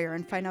client's lawyer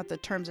and find out the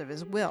terms of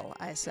his will,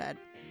 I said.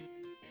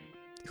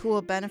 Who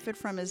will benefit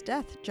from his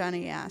death?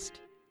 Johnny asked.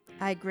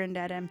 I grinned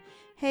at him.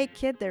 Hey,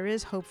 kid, there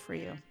is hope for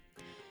you.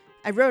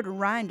 I wrote a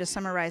rhyme to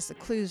summarize the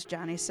clues,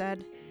 Johnny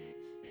said.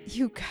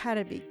 You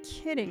gotta be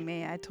kidding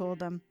me, I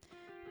told him.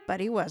 But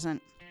he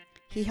wasn't.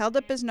 He held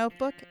up his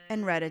notebook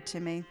and read it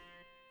to me.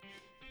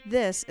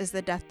 This is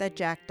the death that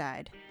Jack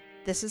died.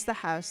 This is the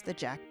house that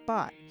Jack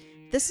bought.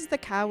 This is the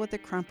cow with the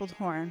crumpled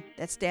horn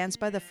that stands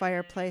by the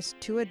fireplace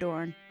to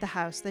adorn the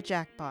house that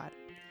Jack bought.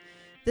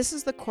 This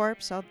is the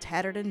corpse, all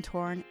tattered and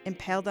torn,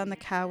 impaled on the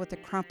cow with the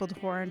crumpled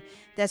horn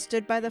that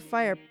stood by the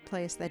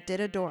fireplace that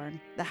did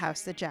adorn the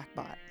house that Jack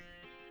bought.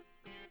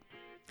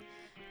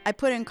 I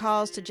put in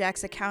calls to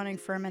Jack's accounting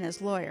firm and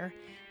his lawyer.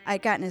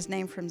 I'd gotten his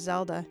name from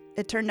Zelda.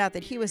 It turned out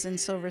that he was in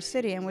Silver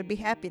City and would be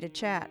happy to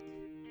chat.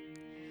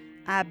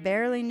 I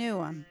barely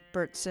knew him,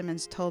 Bert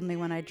Simmons told me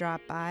when I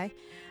dropped by.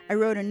 I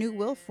wrote a new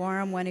will for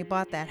him when he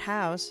bought that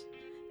house,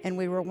 and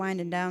we were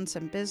winding down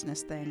some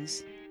business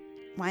things.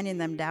 Winding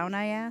them down,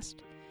 I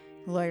asked.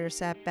 The lawyer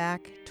sat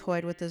back,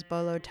 toyed with his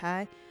bolo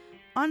tie.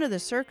 Under the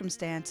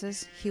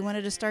circumstances, he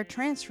wanted to start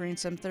transferring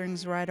some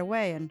things right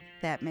away, and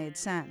that made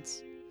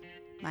sense.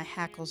 My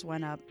hackles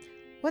went up.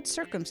 What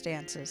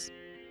circumstances?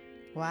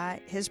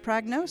 Why, his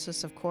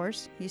prognosis, of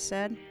course, he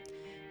said.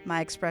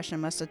 My expression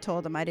must have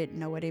told him I didn't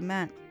know what he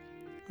meant.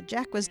 Well,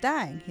 Jack was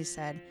dying, he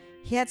said.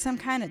 He had some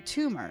kind of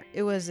tumor.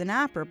 It was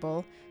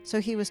inoperable,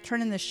 so he was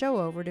turning the show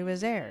over to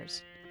his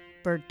heirs.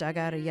 Bert dug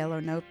out a yellow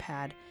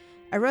notepad.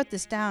 I wrote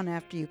this down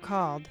after you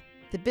called.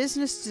 The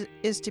business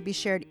is to be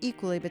shared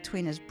equally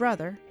between his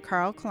brother,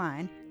 Carl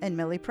Klein, and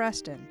Millie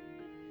Preston.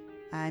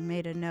 I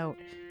made a note.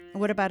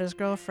 What about his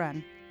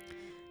girlfriend?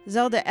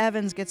 Zelda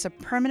Evans gets a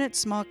permanent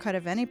small cut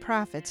of any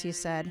profits, he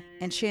said,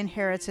 and she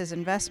inherits his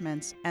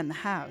investments and the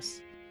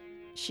house.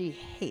 She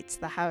hates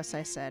the house,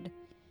 I said.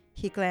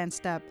 He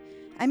glanced up.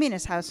 I mean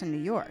his house in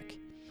New York.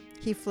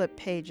 He flipped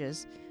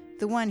pages.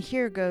 The one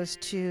here goes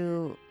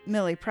to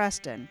Millie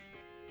Preston.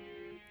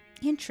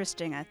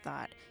 Interesting, I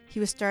thought. He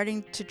was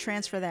starting to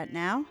transfer that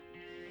now?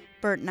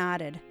 Bert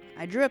nodded.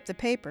 I drew up the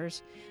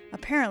papers.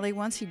 Apparently,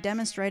 once he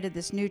demonstrated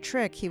this new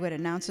trick, he would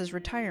announce his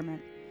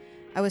retirement.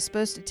 I was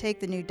supposed to take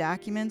the new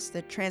documents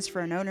that transfer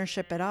an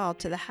ownership at all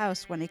to the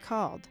house when he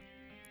called.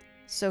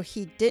 So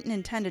he didn't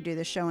intend to do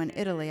the show in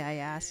Italy, I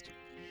asked.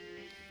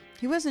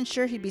 He wasn't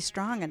sure he'd be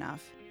strong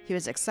enough. He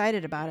was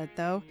excited about it,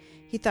 though.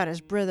 He thought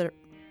his brother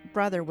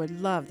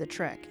would love the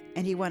trick,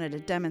 and he wanted to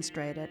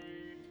demonstrate it.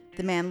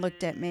 The man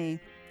looked at me.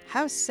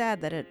 How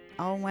sad that it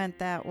all went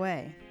that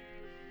way.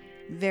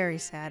 Very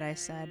sad, I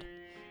said.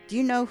 Do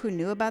you know who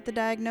knew about the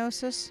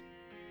diagnosis?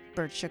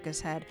 Bert shook his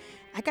head.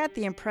 I got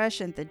the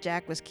impression that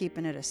Jack was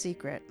keeping it a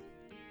secret.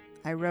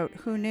 I wrote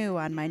 "who knew"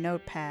 on my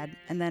notepad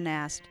and then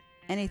asked,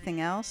 anything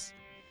else?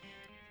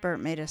 Bert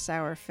made a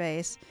sour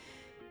face.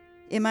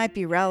 It might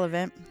be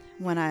relevant.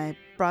 When I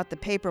brought the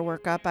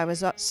paperwork up, I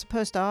was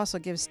supposed to also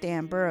give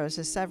Stan Burrows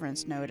his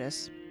severance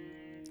notice.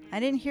 I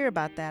didn't hear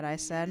about that, I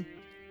said.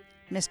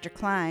 Mr.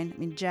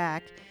 Klein,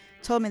 Jack,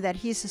 told me that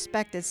he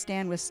suspected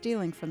Stan was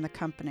stealing from the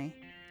company.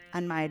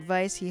 On my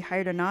advice, he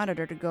hired an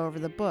auditor to go over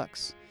the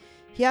books.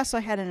 He also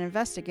had an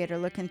investigator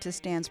look into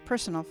Stan's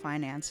personal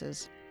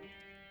finances.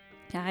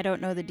 I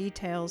don't know the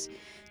details,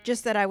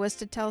 just that I was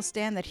to tell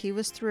Stan that he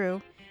was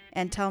through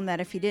and tell him that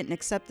if he didn't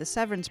accept the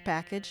severance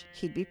package,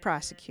 he'd be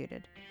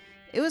prosecuted.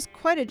 It was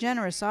quite a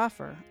generous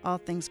offer, all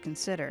things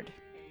considered.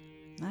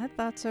 I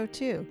thought so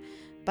too.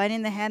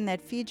 Biting the hand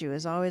that feeds you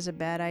is always a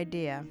bad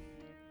idea.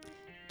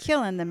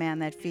 Killing the man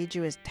that feeds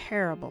you is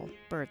terrible,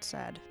 Bert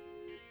said.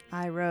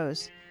 I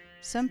rose.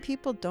 Some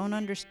people don't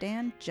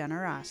understand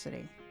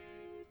generosity.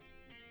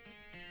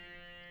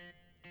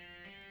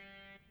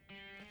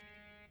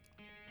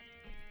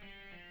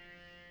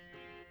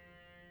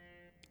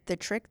 The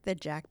trick that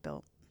Jack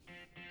built.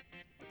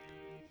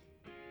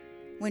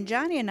 When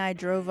Johnny and I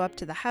drove up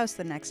to the house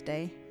the next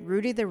day,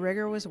 Rudy the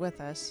rigger was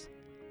with us.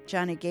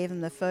 Johnny gave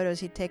him the photos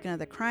he'd taken of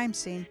the crime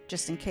scene,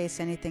 just in case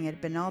anything had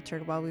been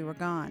altered while we were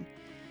gone.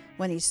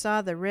 When he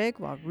saw the rig,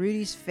 well,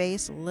 Rudy's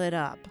face lit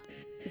up.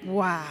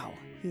 "Wow,"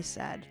 he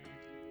said.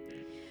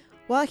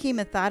 While he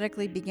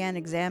methodically began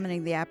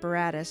examining the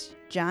apparatus,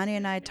 Johnny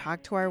and I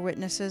talked to our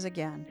witnesses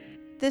again.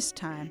 This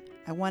time,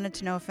 I wanted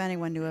to know if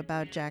anyone knew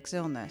about Jack's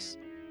illness.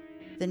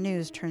 The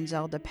news turned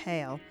Zelda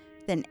pale.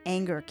 Then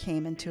anger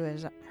came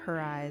into her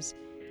eyes.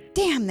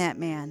 "Damn that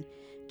man!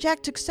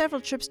 Jack took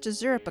several trips to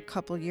Zurich a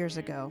couple years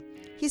ago.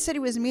 He said he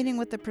was meeting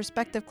with a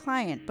prospective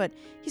client, but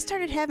he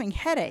started having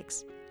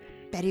headaches.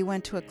 Bet he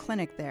went to a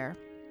clinic there."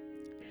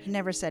 "He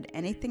never said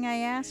anything?" I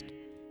asked.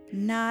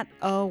 "Not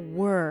a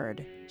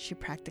word," she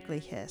practically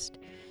hissed.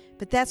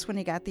 "But that's when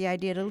he got the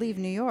idea to leave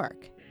New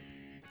York."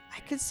 "I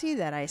could see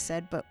that," I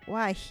said, "but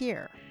why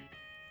here?"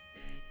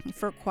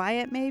 "For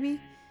quiet, maybe?"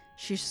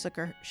 She shook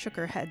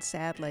her head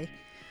sadly.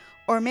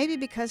 "Or maybe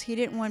because he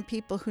didn't want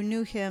people who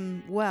knew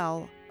him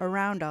well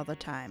around all the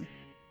time.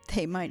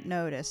 They might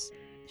notice."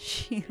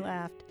 She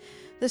laughed.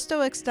 "The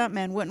stoic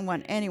stuntman wouldn't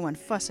want anyone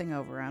fussing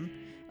over him.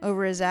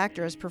 Over his act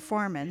or his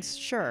performance,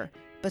 sure,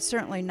 but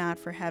certainly not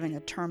for having a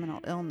terminal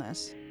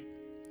illness."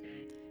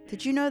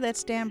 "Did you know that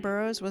Stan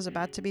Burrows was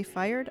about to be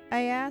fired?"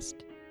 I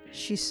asked.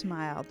 She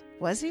smiled.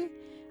 "Was he?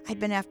 I'd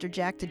been after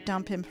Jack to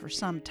dump him for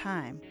some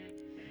time."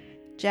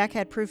 "Jack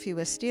had proof he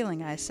was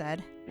stealing," I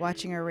said,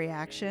 watching her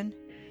reaction.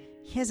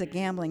 "He has a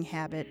gambling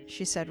habit,"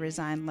 she said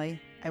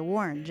resignedly. "I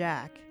warned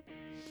Jack."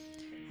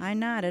 I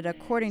nodded.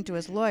 According to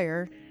his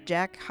lawyer,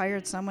 Jack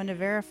hired someone to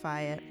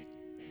verify it.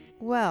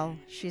 "Well,"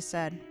 she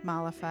said,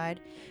 mollified,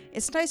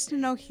 "it's nice to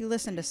know he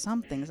listened to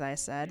some things I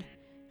said.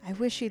 I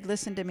wish he'd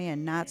listened to me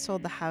and not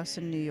sold the house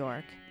in New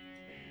York."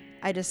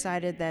 I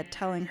decided that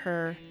telling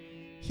her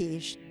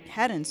he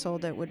hadn't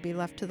sold it would be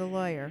left to the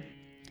lawyer.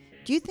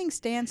 "Do you think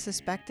Stan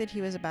suspected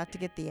he was about to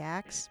get the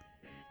axe?"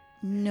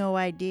 "No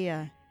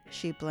idea,"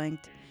 she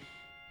blinked.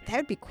 "That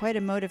would be quite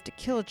a motive to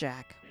kill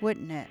Jack,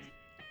 wouldn't it?"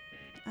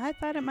 I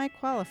thought it might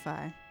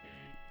qualify.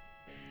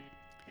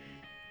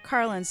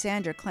 Carl and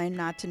Sandra claimed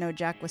not to know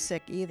Jack was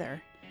sick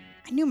either.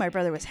 "I knew my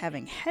brother was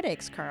having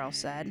headaches," Carl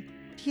said,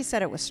 but he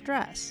said it was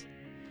stress.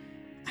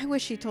 "I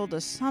wish he told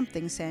us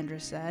something," Sandra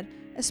said,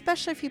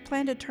 "especially if he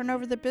planned to turn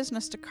over the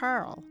business to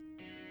Carl."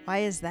 "Why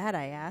is that?"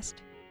 I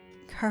asked.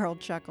 Carl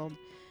chuckled.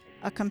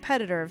 "A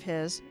competitor of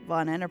his,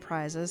 Vaughn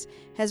Enterprises,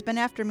 has been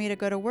after me to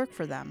go to work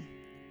for them."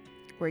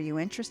 "Were you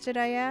interested?"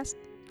 I asked.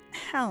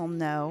 "Hell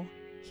no."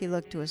 He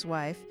looked to his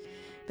wife.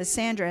 "But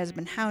Sandra has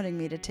been hounding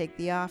me to take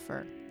the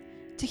offer."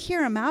 "To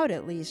hear him out,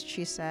 at least,"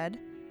 she said.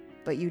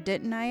 "But you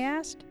didn't?" I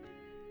asked.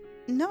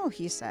 "No,"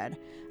 he said.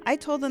 "I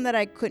told him that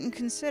I couldn't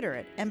consider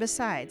it, and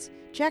besides,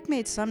 Jack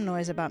made some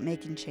noise about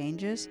making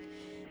changes,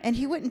 and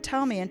he wouldn't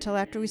tell me until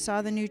after we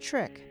saw the new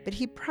trick, but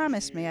he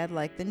promised me I'd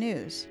like the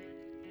news."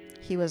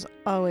 "He was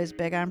always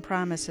big on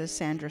promises,"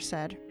 Sandra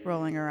said,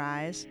 rolling her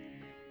eyes.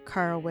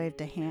 Carl waved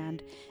a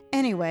hand.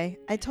 "Anyway,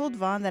 I told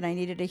Vaughn that I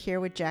needed to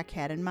hear what Jack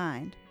had in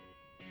mind."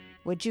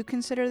 "Would you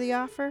consider the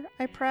offer?"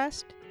 I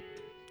pressed.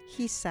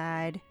 He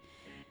sighed.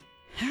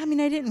 "I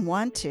didn't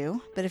want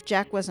to, but if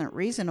Jack wasn't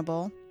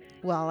reasonable,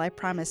 well, I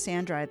promised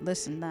Sandra I'd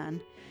listen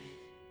then.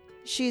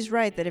 She's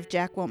right that if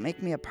Jack won't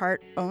make me a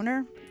part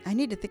owner, I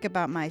need to think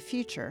about my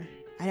future.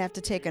 I'd have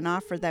to take an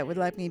offer that would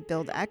let me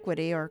build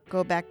equity or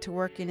go back to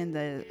working in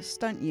the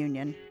stunt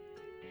union."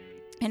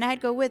 "And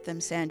I'd go with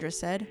him," Sandra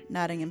said,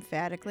 nodding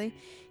emphatically.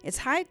 "It's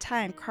high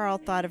time Carl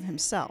thought of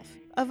himself,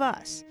 of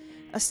us.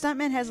 A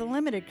stuntman has a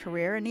limited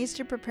career and needs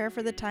to prepare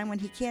for the time when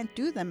he can't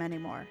do them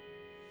anymore."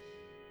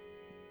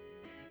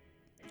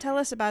 "Tell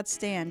us about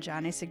Stan,"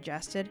 Johnny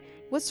suggested.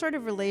 "What sort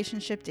of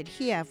relationship did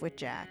he have with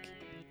Jack?"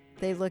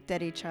 They looked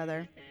at each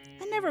other.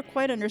 "I never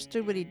quite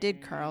understood what he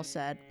did," Carl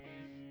said.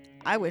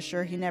 "I was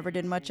sure he never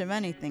did much of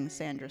anything,"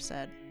 Sandra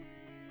said.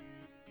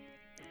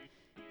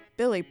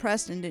 Billy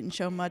Preston didn't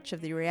show much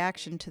of the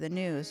reaction to the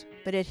news,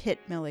 but it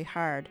hit Millie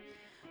hard.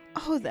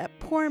 "Oh, that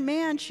poor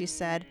man," she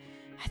said.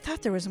 "I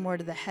thought there was more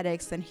to the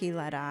headaches than he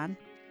let on."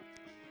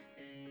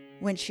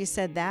 When she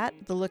said that,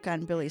 the look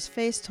on Billy's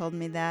face told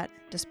me that,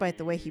 despite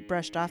the way he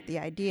brushed off the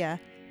idea,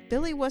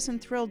 Billy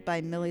wasn't thrilled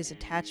by Millie's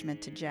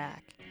attachment to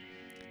Jack.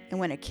 And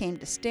when it came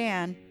to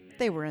Stan,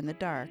 they were in the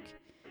dark.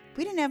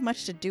 "We didn't have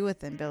much to do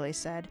with him," Billy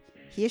said.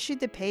 "He issued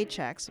the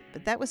paychecks,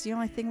 but that was the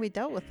only thing we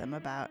dealt with him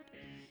about."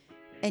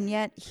 "And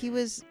yet he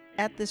was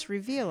at this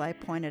reveal," I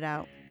pointed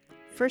out.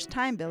 First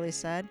time, Billy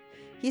said.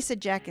 He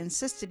said Jack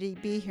insisted he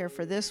be here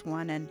for this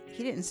one, and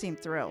he didn't seem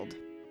thrilled.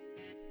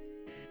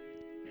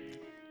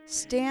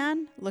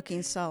 Stan,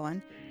 looking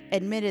sullen,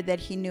 admitted that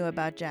he knew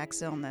about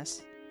Jack's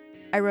illness.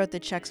 I wrote the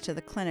checks to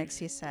the clinics,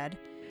 he said.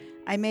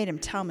 I made him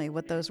tell me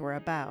what those were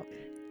about.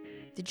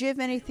 Did you have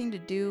anything to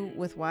do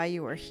with why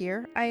you were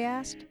here? I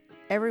asked.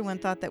 Everyone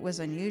thought that was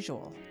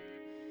unusual.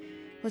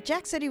 Well,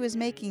 Jack said he was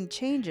making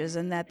changes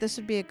and that this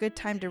would be a good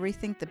time to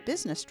rethink the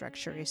business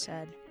structure, he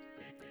said.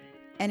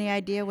 Any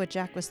idea what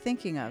Jack was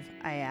thinking of?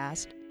 I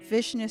asked,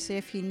 fishing to see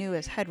if he knew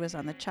his head was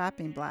on the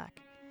chopping block.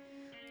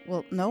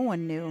 Well, no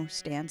one knew,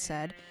 Stan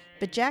said,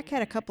 but Jack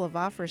had a couple of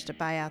offers to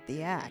buy out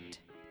the act.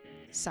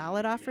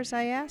 Solid offers,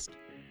 I asked.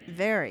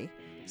 Very.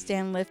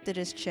 Stan lifted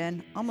his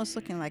chin, almost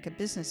looking like a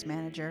business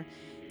manager.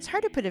 It's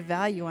hard to put a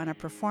value on a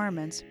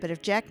performance, but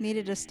if Jack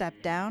needed to step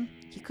down,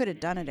 he could have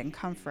done it in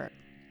comfort.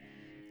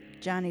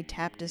 Johnny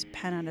tapped his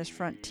pen on his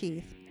front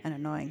teeth, an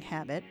annoying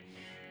habit.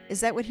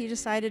 Is that what he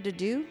decided to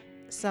do?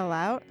 Sell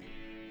out?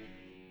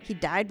 He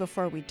died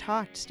before we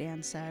talked,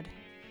 Stan said.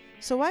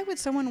 So why would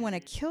someone want to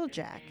kill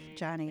Jack?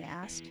 Johnny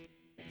asked.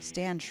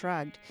 Stan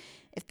shrugged.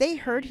 If they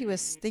heard he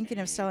was thinking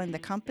of selling the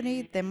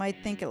company, they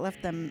might think it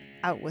left them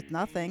out with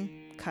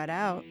nothing. Cut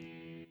out.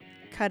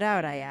 Cut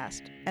out, I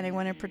asked.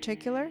 Anyone in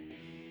particular?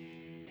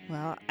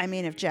 Well, I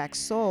mean, if Jack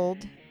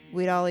sold,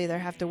 we'd all either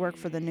have to work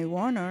for the new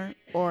owner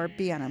or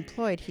be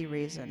unemployed, he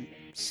reasoned.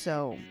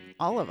 So,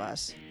 all of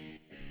us.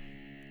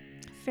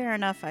 Fair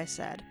enough, I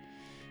said.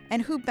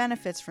 And who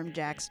benefits from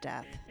Jack's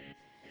death?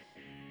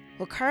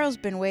 Well, Carl's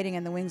been waiting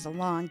in the wings a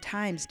long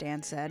time,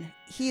 Stan said.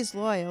 He's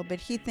loyal, but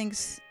he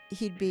thinks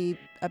he'd be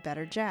a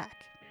better Jack.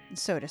 And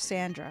so does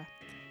Sandra.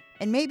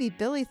 And maybe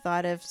Billy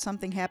thought if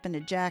something happened to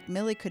Jack,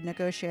 Millie could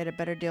negotiate a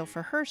better deal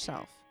for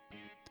herself.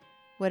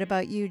 What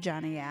about you?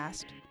 Johnny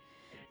asked.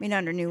 I mean,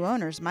 under new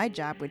owners, my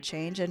job would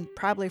change, and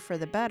probably for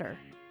the better.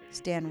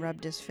 Stan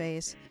rubbed his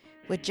face.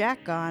 With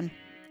Jack gone,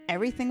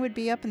 everything would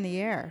be up in the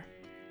air.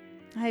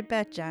 I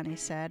bet, Johnny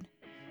said.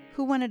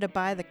 Who wanted to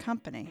buy the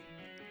company?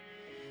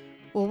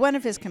 Well, one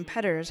of his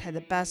competitors had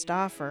the best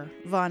offer,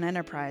 Vaughn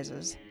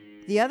Enterprises.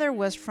 The other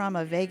was from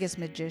a Vegas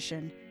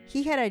magician.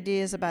 He had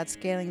ideas about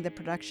scaling the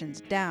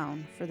productions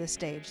down for the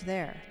stage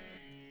there.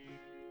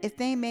 If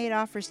they made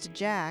offers to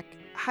Jack,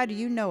 how do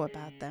you know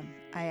about them?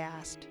 I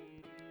asked.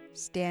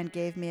 Stan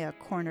gave me a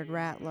cornered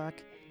rat look.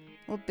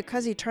 Well,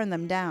 because he turned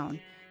them down.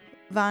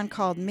 Vaughn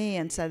called me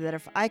and said that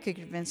if I could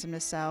convince him to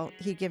sell,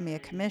 he'd give me a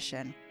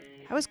commission.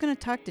 I was going to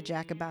talk to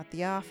Jack about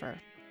the offer.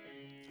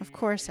 Of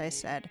course, I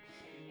said.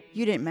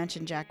 You didn't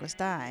mention Jack was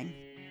dying.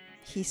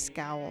 He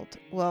scowled.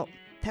 Well,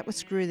 that would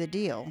screw the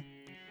deal.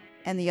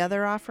 And the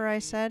other offer, I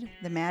said,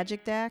 the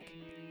magic deck?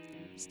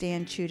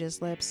 Stan chewed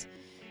his lips.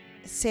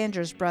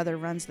 Sandra's brother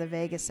runs the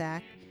Vegas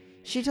act.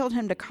 She told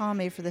him to call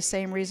me for the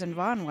same reason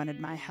Vaughn wanted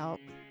my help.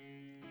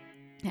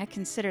 I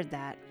considered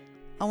that.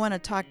 I want to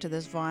talk to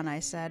this Vaughn, I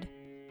said.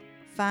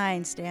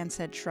 Fine, Stan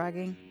said,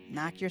 shrugging.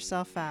 Knock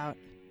yourself out.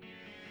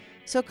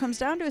 So it comes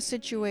down to a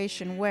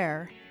situation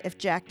where, if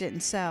Jack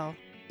didn't sell,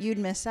 you'd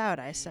miss out,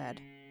 I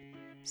said.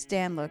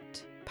 Stan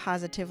looked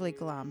positively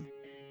glum.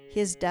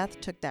 His death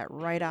took that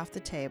right off the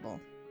table.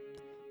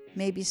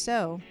 Maybe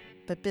so,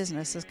 but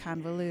business is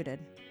convoluted.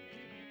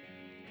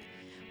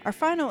 Our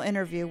final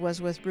interview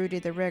was with Rudy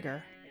the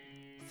Rigger.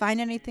 Find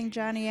anything,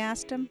 Johnny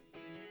asked him?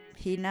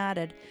 He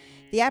nodded.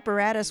 The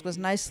apparatus was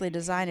nicely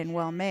designed and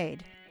well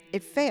made.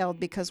 It failed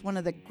because one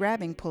of the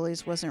grabbing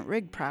pulleys wasn't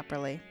rigged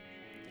properly.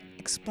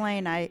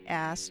 Explain, I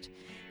asked,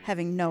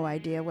 having no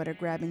idea what a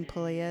grabbing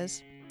pulley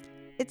is.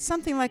 It's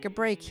something like a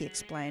brake, he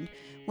explained.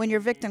 When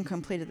your victim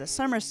completed the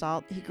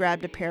somersault, he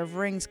grabbed a pair of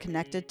rings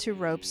connected to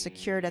ropes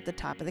secured at the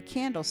top of the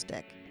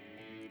candlestick.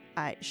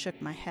 I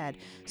shook my head.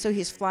 So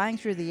he's flying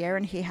through the air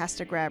and he has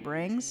to grab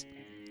rings?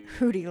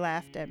 Rudy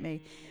laughed at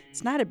me.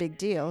 It's not a big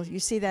deal. You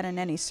see that in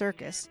any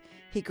circus.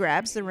 He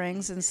grabs the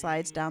rings and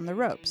slides down the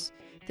ropes.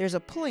 There's a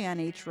pulley on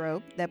each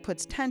rope that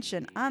puts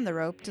tension on the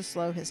rope to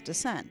slow his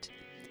descent.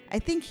 I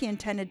think he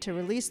intended to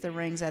release the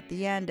rings at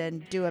the end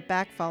and do a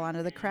backfall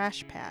onto the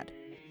crash pad.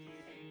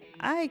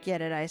 I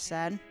get it, I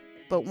said,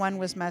 but one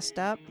was messed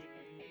up.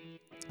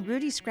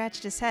 Rudy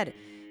scratched his head.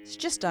 It's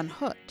just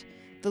unhooked.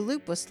 The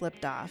loop was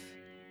slipped off.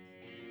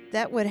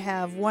 That would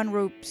have one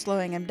rope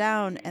slowing him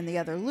down and the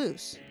other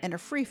loose, in a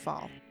free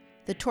fall.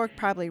 The torque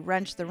probably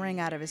wrenched the ring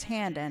out of his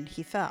hand and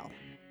he fell.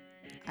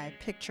 I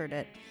pictured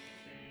it.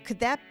 Could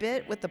that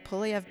bit with the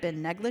pulley have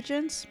been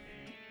negligence?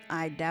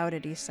 I doubt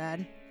it, he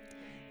said.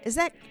 Is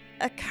that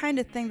a kind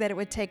of thing that it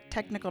would take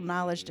technical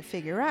knowledge to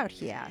figure out,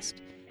 he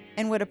asked.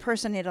 And would a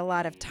person need a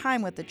lot of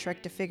time with the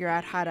trick to figure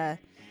out how to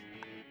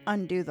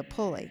undo the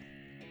pulley?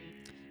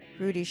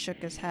 Rudy shook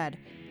his head.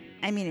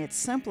 I mean, it's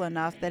simple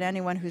enough that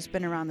anyone who's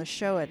been around the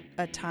show at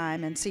a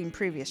time and seen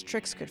previous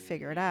tricks could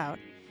figure it out.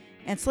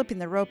 And slipping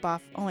the rope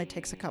off only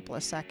takes a couple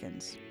of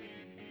seconds.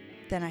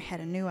 Then I had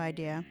a new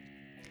idea.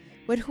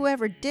 Would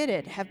whoever did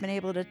it have been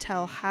able to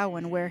tell how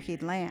and where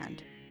he'd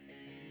land?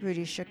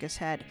 Rudy shook his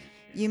head.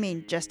 You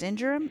mean just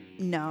injure him?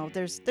 No,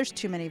 there's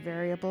too many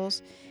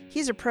variables.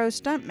 He's a pro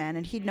stuntman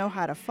and he'd know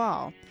how to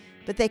fall.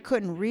 But they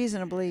couldn't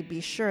reasonably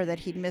be sure that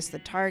he'd miss the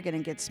target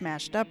and get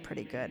smashed up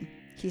pretty good.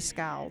 He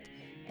scowled,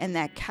 and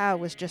that cow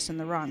was just in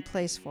the wrong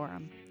place for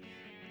him.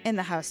 In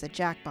the house that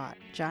Jack bought,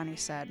 Johnny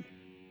said.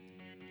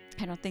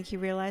 I don't think he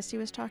realized he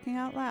was talking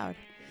out loud.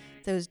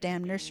 Those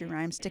damn nursery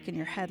rhymes stick in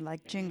your head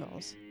like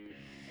jingles.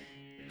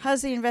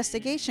 How's the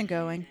investigation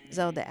going?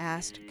 Zelda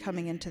asked,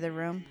 coming into the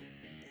room.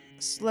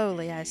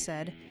 Slowly, I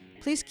said.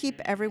 Please keep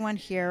everyone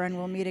here and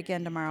we'll meet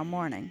again tomorrow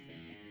morning.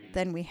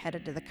 Then we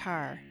headed to the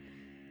car.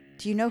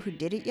 Do you know who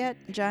did it yet?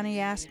 Johnny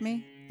asked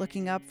me,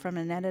 looking up from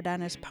an edit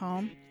on his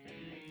poem.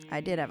 I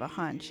did have a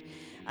hunch.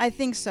 I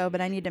think so,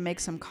 but I need to make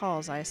some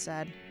calls, I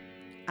said.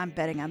 I'm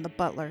betting on the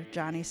butler,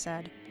 Johnny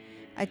said.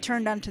 I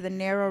turned onto the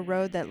narrow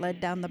road that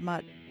led down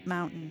the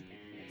mountain.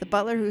 The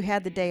butler who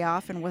had the day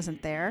off and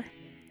wasn't there?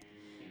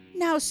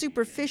 Now,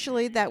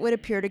 superficially, that would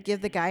appear to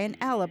give the guy an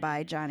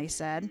alibi, Johnny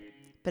said.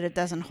 But it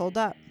doesn't hold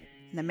up.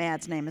 The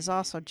man's name is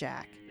also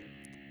Jack.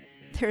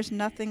 There's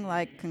nothing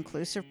like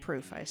conclusive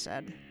proof, I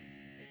said.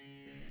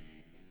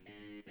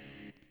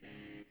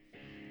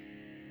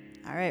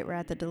 All right, we're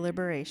at the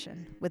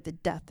deliberation with the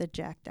death that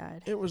Jack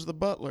died. It was the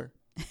butler.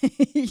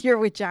 You're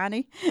with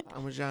Johnny?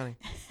 I'm with Johnny.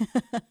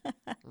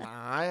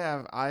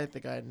 I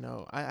think I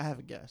know. I have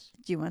a guess.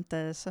 Do you want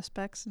the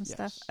suspects and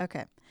stuff? Yes.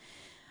 Okay.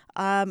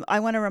 I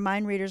want to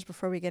remind readers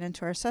before we get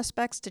into our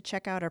suspects to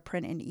check out our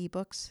print and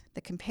ebooks.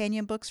 The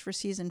companion books for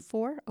Season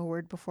 4, A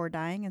Word Before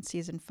Dying, and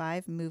Season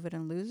 5, Move It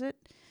or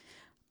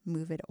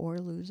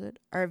Lose It,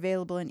 are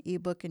available in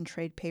ebook and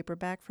trade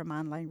paperback from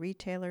online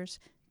retailers.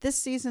 This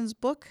season's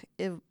book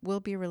will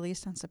be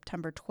released on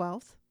September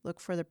 12th. Look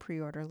for the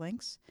pre-order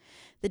links.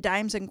 The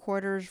dimes and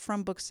quarters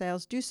from book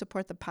sales do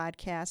support the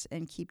podcast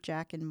and keep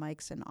Jack in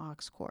mics and aux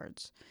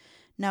cords.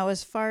 Now,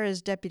 as far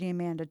as Deputy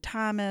Amanda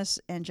Thomas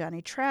and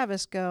Johnny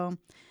Travis go,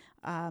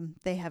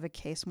 they have a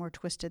case more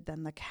twisted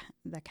than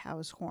the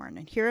cow's horn.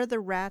 And here are the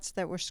rats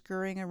that were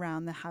scurrying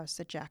around the house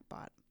that Jack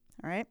bought.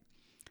 All right?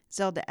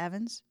 Zelda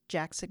Evans,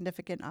 Jack's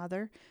significant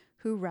other,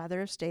 who rather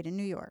have stayed in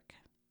New York.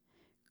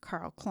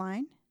 Carl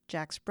Klein,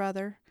 Jack's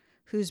brother,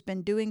 who's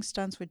been doing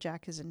stunts with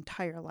Jack his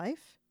entire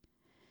life.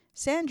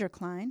 Sandra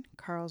Klein,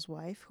 Carl's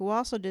wife, who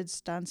also did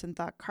stunts and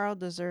thought Carl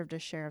deserved a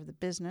share of the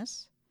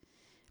business.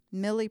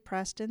 Millie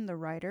Preston, the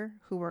writer,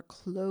 who worked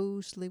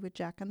closely with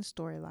Jack on the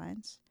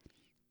storylines.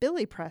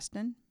 Billy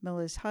Preston,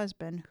 Millie's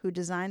husband, who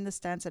designed the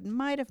stunts and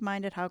might have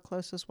minded how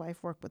close his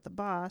wife worked with the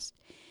boss.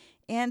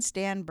 And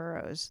Stan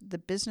Burrows, the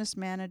business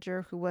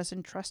manager who was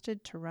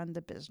entrusted to run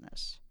the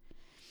business.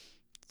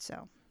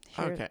 So,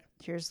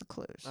 here's the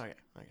clues. Okay.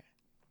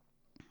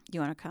 You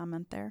want to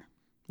comment there?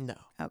 No.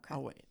 Okay.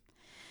 I'll wait.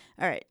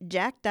 All right.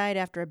 Jack died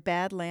after a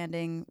bad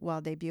landing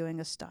while debuting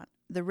a stunt.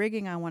 The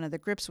rigging on one of the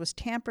grips was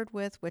tampered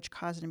with, which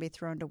caused it to be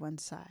thrown to one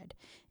side.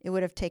 It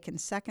would have taken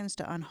seconds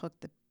to unhook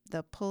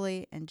the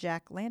pulley, and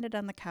Jack landed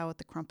on the cow with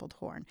the crumpled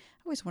horn.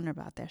 I always wonder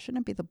about that.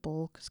 Shouldn't it be the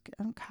bull? Because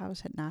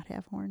cows not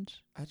have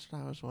horns? That's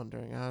what I was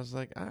wondering. I was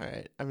like, all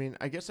right. I mean,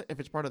 I guess if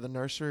it's part of the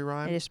nursery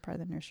rhyme. It is part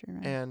of the nursery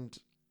rhyme. And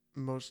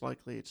most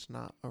likely it's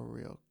not a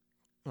real,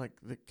 like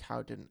the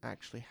cow didn't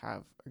actually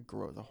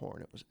grow the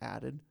horn. It was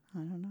added. I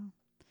don't know.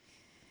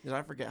 Did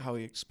I forget how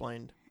he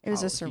explained? It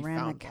was a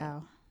ceramic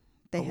cow.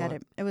 They had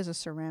what? it was a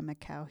ceramic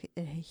cow.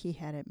 He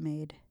had it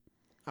made.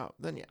 Oh,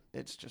 then yeah,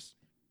 it's just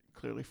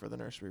clearly for the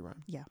nursery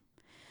rhyme. Yeah.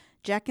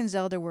 Jack and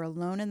Zelda were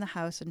alone in the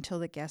house until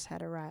the guests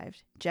had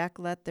arrived. Jack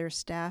let their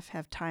staff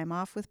have time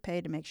off with pay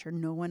to make sure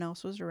no one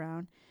else was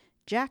around.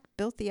 Jack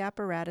built the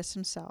apparatus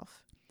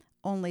himself.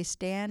 Only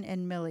Stan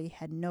and Millie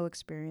had no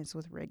experience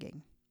with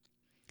rigging.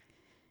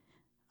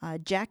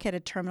 Jack had a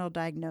terminal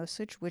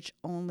diagnosis, which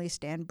only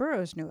Stan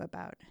Burrows knew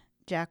about.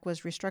 Jack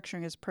was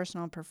restructuring his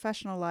personal and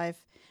professional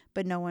life,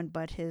 but no one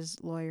but his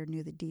lawyer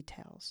knew the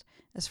details.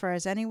 As far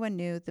as anyone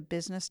knew, the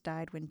business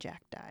died when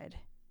Jack died.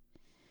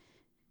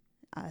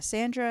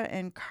 Sandra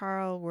and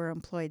Carl were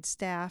employed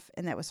staff,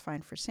 and that was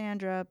fine for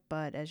Sandra,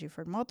 but as you've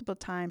heard multiple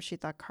times, she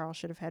thought Carl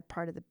should have had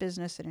part of the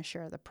business and a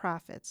share of the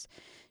profits.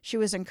 She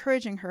was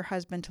encouraging her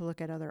husband to look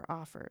at other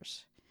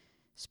offers.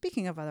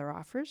 Speaking of other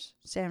offers,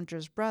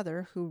 Sandra's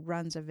brother, who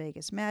runs a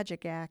Vegas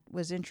magic act,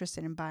 was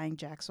interested in buying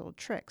Jack's old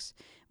tricks.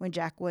 When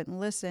Jack wouldn't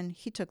listen,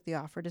 he took the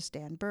offer to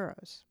Stan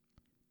Burrows.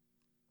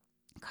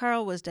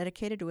 Carl was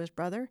dedicated to his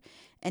brother,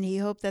 and he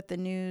hoped that the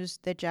news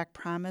that Jack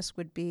promised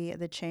would be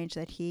the change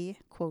that he,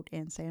 quote,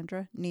 and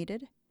Sandra,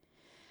 needed.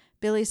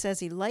 Billy says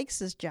he likes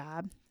his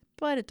job,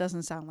 but it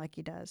doesn't sound like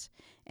he does.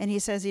 And he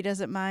says he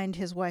doesn't mind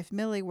his wife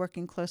Millie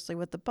working closely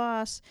with the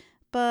boss,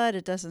 but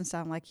it doesn't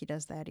sound like he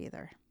does that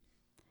either.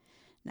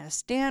 Now,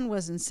 Stan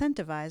was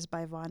incentivized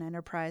by Vaughn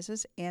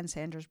Enterprises and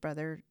Sandra's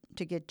brother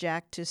to get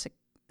Jack to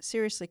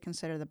seriously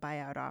consider the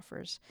buyout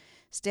offers.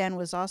 Stan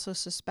was also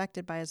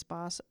suspected by his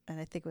boss, and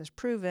I think it was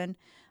proven,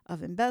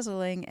 of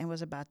embezzling and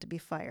was about to be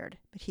fired.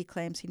 But he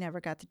claims he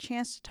never got the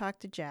chance to talk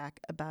to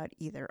Jack about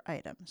either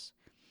items.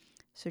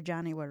 So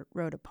Johnny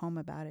wrote a poem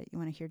about it. You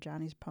want to hear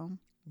Johnny's poem?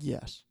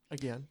 Yes.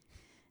 Again.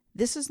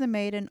 This is the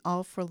maiden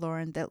all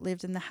forlorn that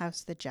lived in the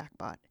house that Jack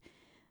bought.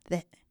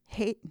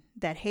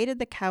 that hated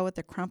the cow with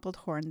the crumpled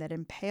horn, that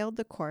impaled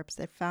the corpse,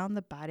 that found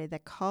the body,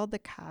 that called the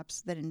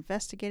cops, that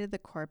investigated the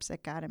corpse,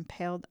 that got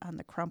impaled on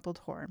the crumpled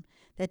horn,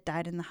 that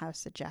died in the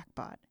house that Jack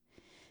bought.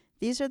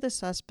 These are the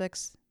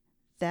suspects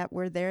that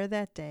were there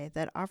that day,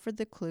 that offered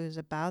the clues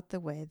about the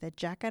way that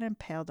Jack got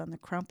impaled on the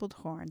crumpled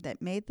horn,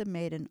 that made the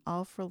maiden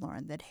all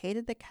forlorn, that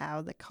hated the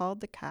cow, that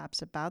called the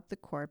cops about the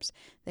corpse,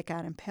 that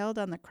got impaled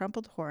on the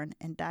crumpled horn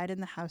and died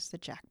in the house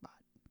that Jack bought.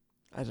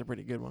 That's a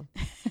pretty good one.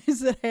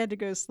 So I had to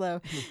go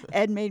slow.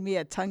 Ed made me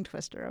a tongue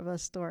twister of a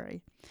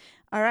story.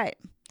 All right.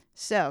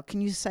 So can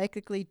you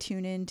psychically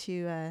tune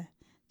into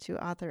to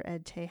author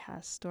Ed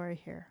Tejas'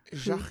 story here?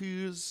 Jacques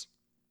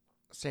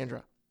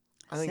Sandra.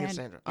 I think it's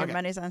Sandra. Your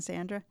money's on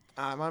Sandra?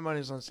 My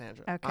money's on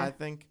Sandra. Okay. I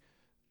think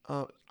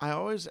I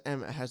always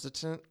am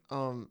hesitant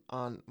on,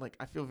 like,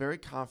 I feel very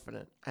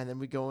confident, and then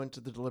we go into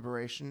the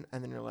deliberation,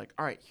 and then you're like,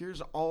 all right,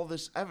 here's all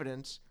this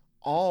evidence,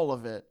 all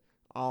of it,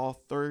 all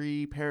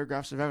 30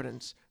 paragraphs of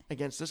evidence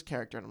against this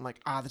character. And I'm like,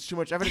 that's too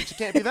much evidence. It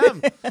can't be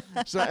them.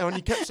 So and when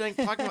you kept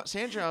talking about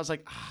Sandra, I was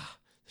like,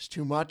 it's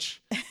too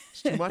much.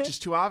 It's too much. It's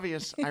too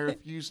obvious. I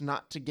refuse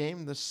not to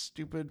game this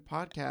stupid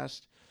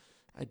podcast.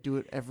 I do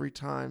it every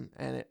time,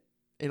 and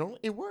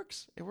it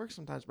works. It works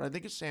sometimes, but I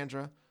think it's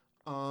Sandra.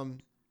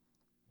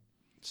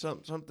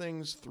 Some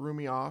things threw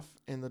me off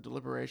in the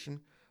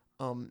deliberation,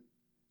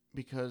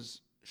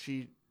 because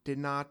she did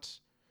not.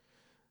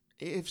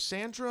 If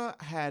Sandra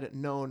had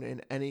known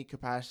in any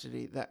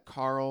capacity that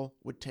Carl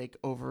would take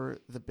over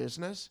the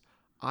business,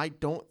 I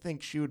don't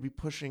think she would be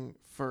pushing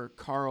for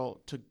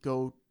Carl to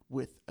go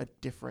with a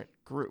different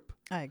group.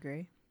 I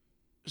agree.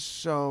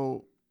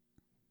 So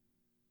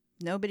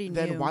nobody knew.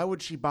 Then why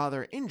would she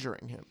bother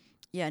injuring him?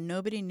 Yeah,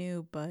 nobody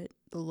knew but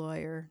the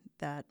lawyer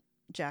that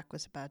Jack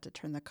was about to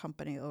turn the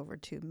company over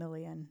to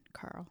Millie and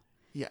Carl.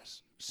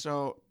 Yes.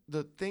 So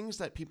the things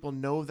that people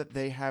know that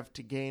they have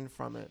to gain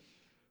from it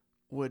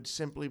would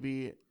simply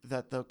be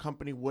that the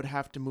company would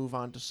have to move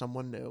on to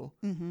someone new.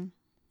 Mm-hmm.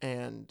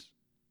 And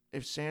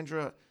if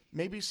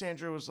maybe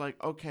Sandra was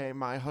like, okay,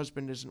 my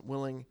husband isn't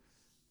willing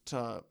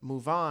to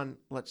move on,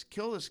 let's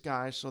kill this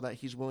guy so that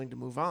he's willing to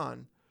move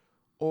on.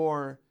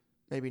 Or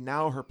maybe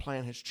now her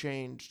plan has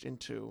changed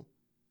into,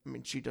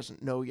 she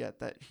doesn't know yet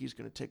that he's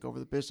going to take over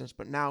the business,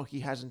 but now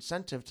he has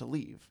incentive to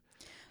leave.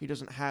 He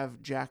doesn't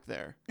have Jack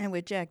there. And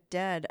with Jack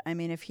dead,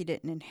 if he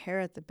didn't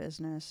inherit the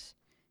business,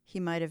 he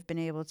might have been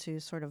able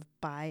to sort of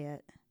buy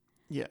it.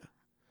 Yeah.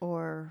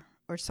 Or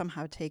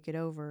somehow take it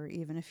over,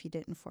 even if he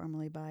didn't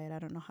formally buy it. I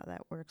don't know how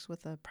that works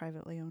with a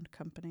privately owned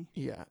company.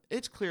 Yeah.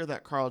 It's clear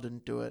that Carl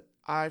didn't do it.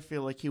 I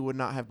feel like he would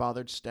not have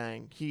bothered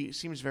staying. He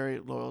seems very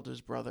loyal to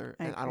his brother,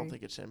 and I don't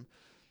think it's him.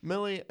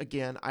 Millie,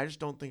 again, I just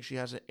don't think she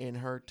has it in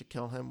her to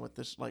kill him with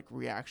this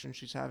reaction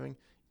she's having.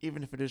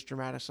 Even if it is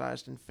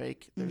dramatized and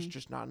fake, there's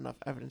just not enough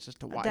evidence as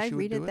to why she would do it. Did I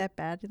read it that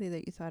badly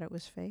that you thought it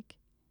was fake?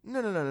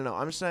 No.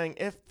 I'm saying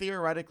if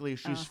theoretically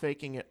she's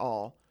faking it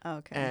all,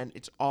 and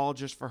it's all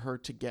just for her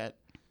to get,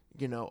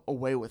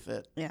 away with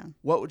it. Yeah.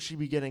 What would she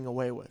be getting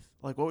away with?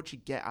 What would she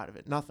get out of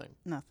it? Nothing.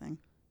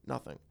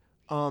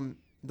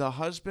 The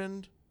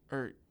husband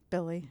or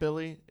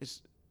Billy,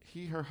 is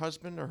he her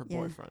husband or her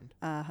boyfriend?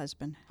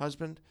 Husband.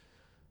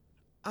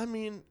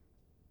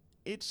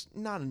 It's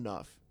not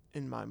enough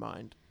in my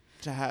mind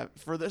to have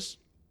for this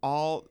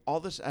all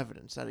this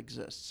evidence that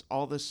exists,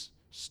 all this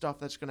stuff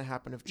that's going to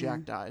happen if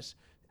Jack dies,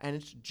 and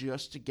it's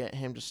just to get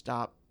him to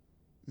stop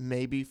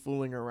maybe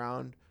fooling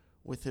around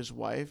with his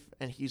wife,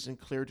 and he's in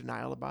clear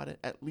denial about it,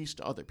 at least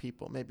to other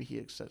people. Maybe he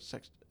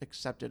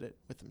accepted it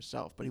with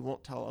himself, but he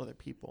won't tell other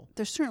people.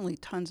 There's certainly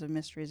tons of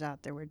mysteries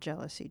out there where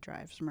jealousy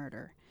drives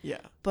murder.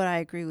 Yeah. But I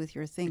agree with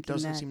your thinking. It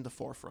doesn't seem the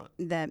forefront.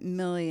 That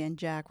Millie and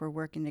Jack were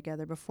working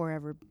together before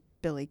ever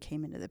Billy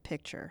came into the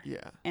picture.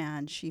 Yeah.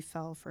 And she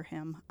fell for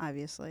him,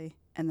 obviously,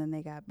 and then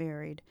they got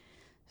married.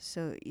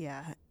 So,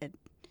 yeah.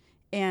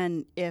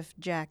 And if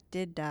Jack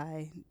did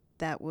die,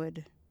 that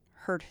would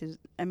hurt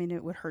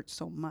it would hurt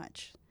so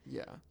much.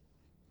 Yeah.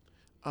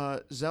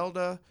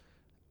 Zelda,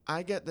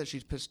 I get that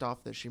she's pissed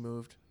off that she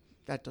moved.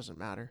 That doesn't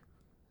matter.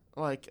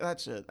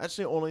 That's it. That's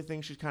the only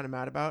thing she's kind of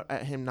mad about,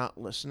 at him not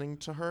listening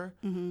to her.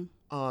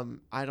 Mm-hmm.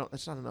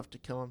 That's not enough to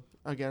kill him.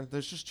 Again,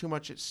 there's just too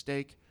much at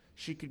stake.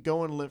 She could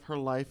go and live her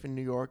life in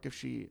New York if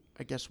she,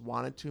 I guess,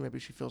 wanted to. Maybe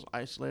she feels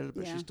isolated,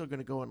 but she's still going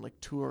to go and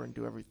tour and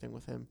do everything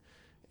with him.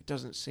 It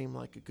doesn't seem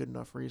like a good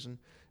enough reason.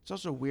 It's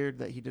also weird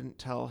that he didn't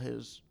tell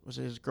was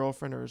it his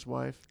girlfriend or his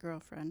wife?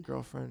 Girlfriend.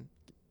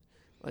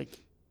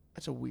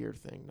 That's a weird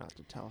thing not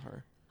to tell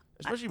her.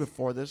 Especially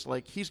before this,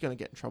 he's going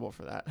to get in trouble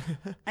for that.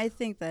 I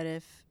think that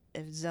if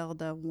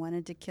Zelda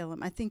wanted to kill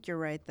him, I think you're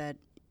right that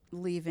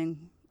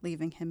leaving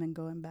him and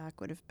going back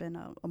would have been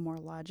a more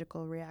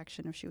logical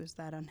reaction if she was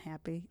that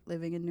unhappy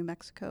living in New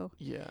Mexico.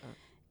 Yeah.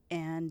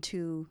 And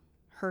to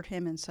hurt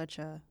him in such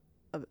a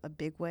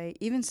big way,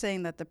 even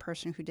saying that the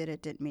person who did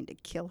it didn't mean to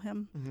kill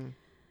him, mm-hmm.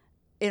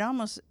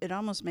 it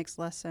almost makes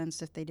less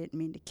sense if they didn't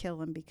mean to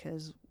kill him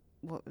because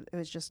it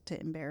was just to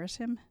embarrass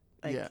him.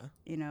 Yeah.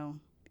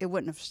 It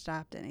wouldn't have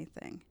stopped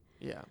anything.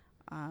 Yeah.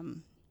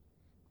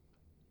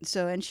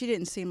 So, and she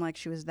didn't seem like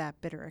she was that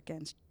bitter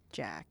against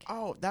Jack.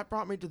 Oh, that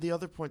brought me to the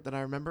other point that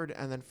I remembered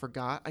and then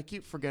forgot. I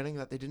keep forgetting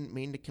that they didn't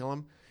mean to kill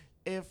him.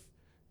 If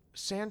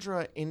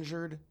Sandra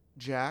injured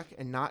Jack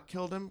and not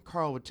killed him,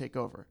 Carl would take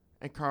over,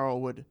 and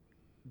Carl would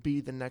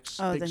be the next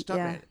big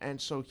stuntman, and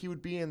so he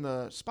would be in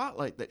the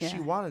spotlight that she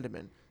wanted him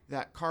in.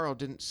 That Carl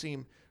didn't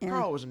seem.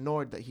 Carl was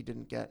annoyed that he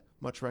didn't get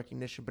much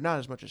recognition, but not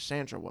as much as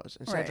Sandra was,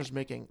 and Sandra's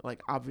making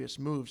like obvious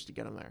moves to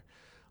get him there.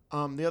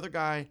 The other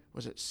guy,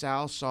 was it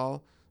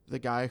Saul, the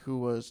guy who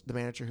was the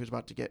manager who's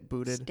about to get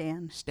booted?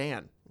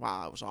 Stan.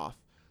 Wow, I was off.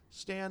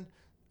 Stan,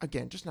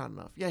 again, just not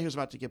enough. Yeah, he was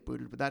about to get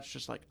booted, but that's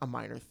just like a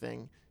minor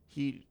thing.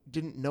 He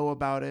didn't know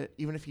about it.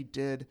 Even if he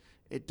did,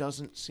 it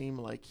doesn't seem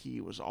like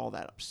he was all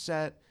that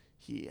upset.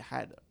 He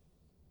had,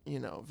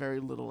 very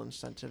little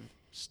incentive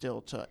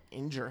still to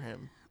injure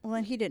him. Well,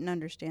 and he didn't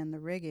understand the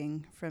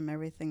rigging from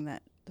everything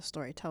that the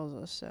story tells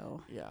us,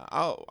 so. Yeah,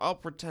 I'll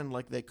pretend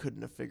like they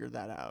couldn't have figured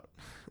that out.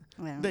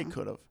 They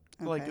could have.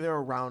 Okay. Like, they're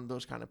around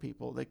those kind of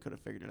people. They could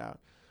have figured it out.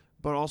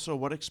 But also,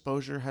 what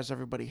exposure has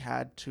everybody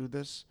had to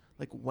this?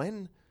 Like,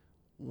 when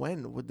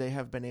would they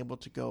have been able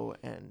to go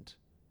and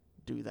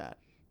do that?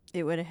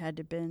 It would have had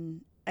to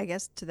been, I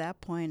guess to that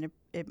point,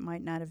 it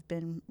might not have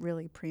been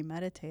really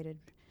premeditated,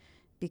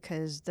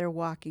 because they're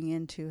walking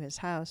into his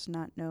house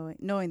not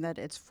knowing that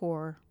it's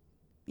for,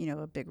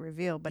 a big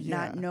reveal, but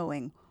not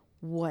knowing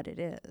what it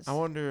is. I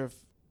wonder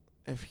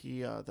if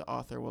he, the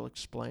author, will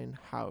explain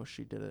how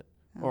she did it.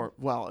 Or,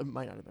 well, it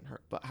might not have been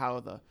her, but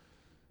how the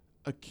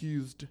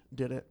accused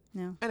did it.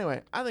 Yeah.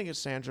 Anyway, I think it's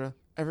Sandra.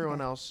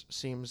 Everyone else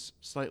seems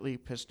slightly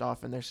pissed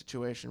off in their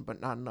situation, but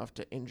not enough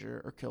to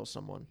injure or kill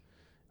someone.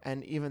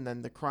 And even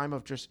then, the crime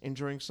of just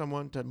injuring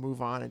someone to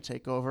move on and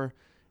take over,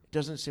 it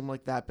doesn't seem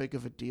like that big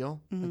of a deal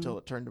until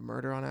it turned to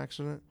murder on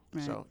accident.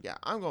 Right. So, yeah,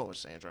 I'm going with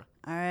Sandra.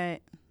 All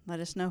right.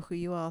 Let us know who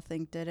you all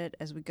think did it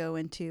as we go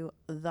into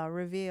the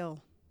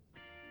reveal.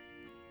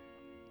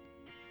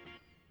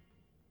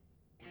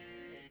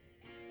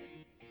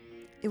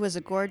 It was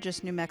a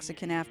gorgeous New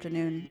Mexican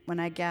afternoon when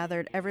I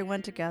gathered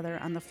everyone together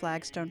on the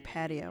flagstone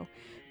patio,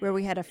 where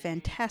we had a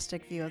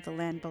fantastic view of the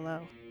land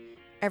below.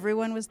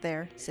 Everyone was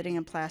there, sitting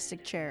in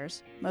plastic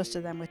chairs, most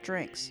of them with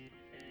drinks.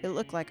 It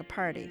looked like a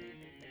party.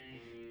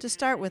 To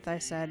start with, I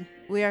said,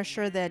 we are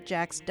sure that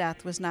Jack's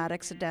death was not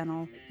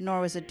accidental,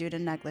 nor was it due to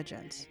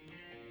negligence.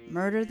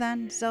 Murder,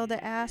 then?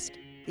 Zelda asked.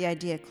 The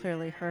idea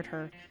clearly hurt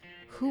her.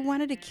 Who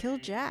wanted to kill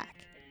Jack?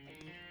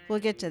 We'll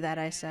get to that,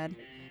 I said.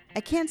 I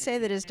can't say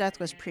that his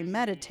death was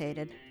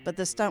premeditated, but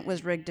the stunt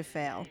was rigged to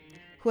fail.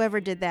 Whoever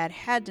did that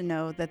had to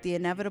know that the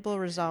inevitable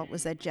result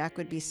was that Jack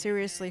would be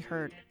seriously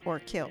hurt or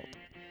killed.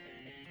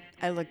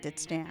 I looked at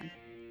Stan.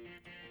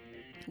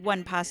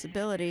 One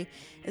possibility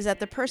is that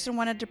the person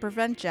wanted to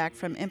prevent Jack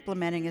from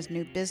implementing his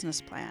new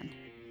business plan.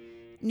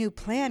 New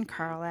plan?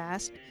 Carl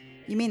asked.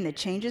 You mean the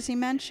changes he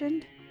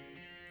mentioned?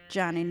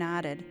 Johnny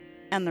nodded,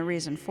 and the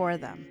reason for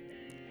them.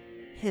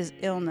 His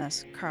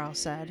illness, Carl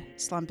said,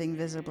 slumping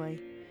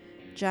visibly.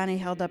 Johnny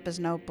held up his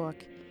notebook,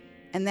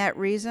 and that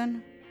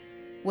reason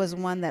was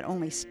one that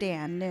only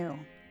Stan knew.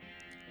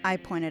 I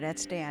pointed at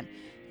Stan.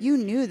 You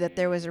knew that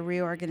there was a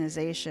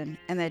reorganization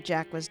and that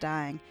Jack was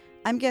dying.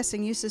 I'm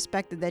guessing you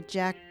suspected that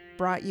Jack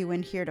brought you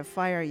in here to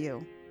fire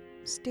you.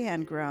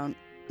 Stan groaned.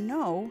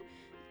 No,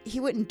 he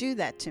wouldn't do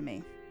that to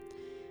me.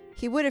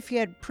 He would if he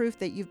had proof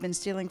that you've been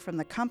stealing from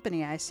the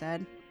company, I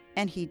said.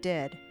 And he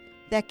did.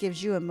 That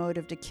gives you a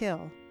motive to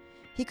kill.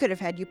 He could have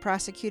had you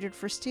prosecuted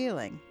for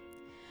stealing.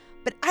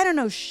 But I don't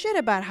know shit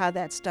about how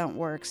that stunt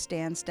works,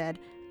 Stan said.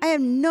 I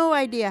have no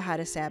idea how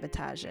to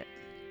sabotage it.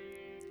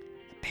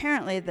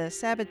 Apparently, the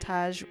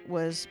sabotage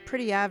was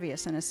pretty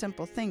obvious and a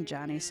simple thing,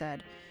 Johnny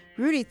said.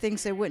 Rudy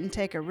thinks it wouldn't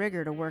take a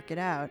rigger to work it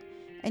out,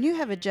 and you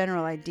have a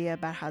general idea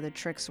about how the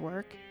tricks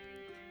work.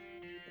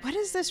 What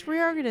is this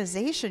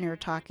reorganization you're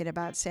talking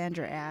about?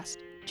 Sandra asked.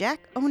 Jack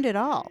owned it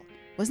all.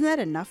 Wasn't that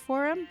enough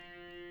for him?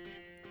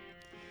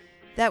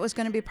 That was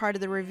going to be part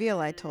of the reveal,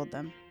 I told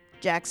them.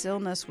 Jack's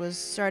illness was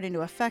starting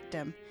to affect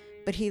him,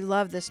 but he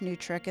loved this new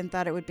trick and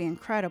thought it would be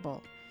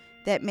incredible.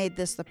 That made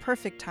this the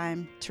perfect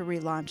time to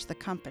relaunch the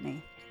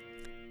company.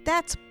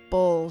 That's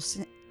bull,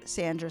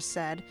 Sandra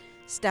said,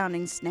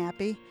 sounding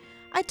snappy.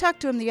 I talked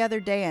to him the other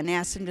day and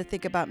asked him to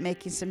think about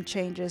making some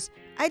changes.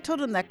 I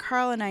told him that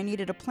Carl and I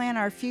needed to plan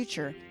our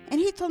future, and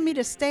he told me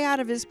to stay out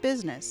of his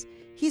business.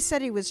 He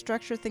said he would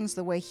structure things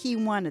the way he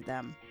wanted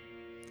them.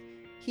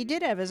 He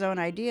did have his own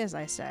ideas,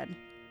 I said,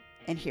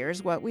 and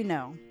here's what we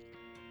know.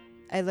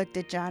 I looked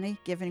at Johnny,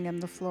 giving him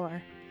the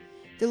floor.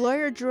 The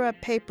lawyer drew up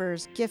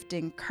papers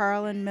gifting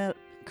Carl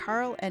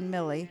and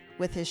Millie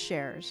with his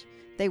shares.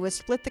 They would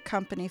split the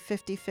company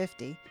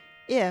 50-50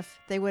 if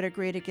they would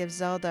agree to give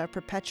Zelda a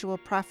perpetual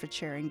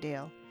profit-sharing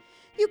deal.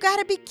 You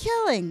gotta be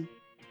killing!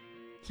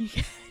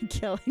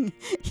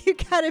 You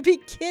gotta be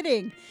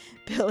kidding!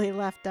 Billy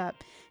laughed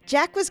up.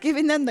 Jack was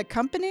giving them the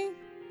company?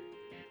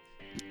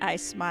 I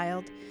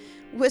smiled,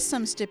 with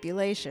some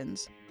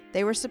stipulations.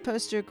 They were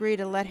supposed to agree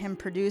to let him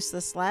produce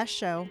this last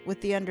show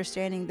with the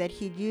understanding that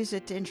he'd use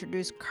it to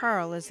introduce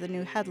Carl as the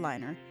new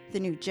headliner, the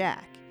new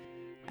Jack.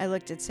 I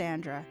looked at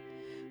Sandra.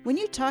 When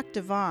you talked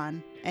to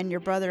Vaughn and your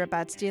brother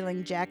about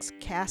stealing Jack's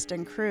cast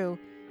and crew,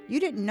 you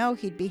didn't know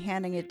he'd be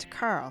handing it to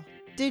Carl,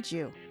 did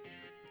you?"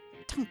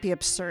 "Don't be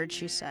absurd,"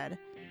 she said.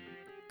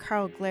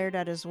 Carl glared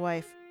at his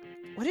wife.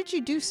 "What did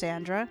you do,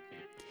 Sandra?"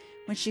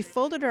 When she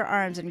folded her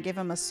arms and gave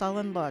him a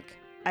sullen look,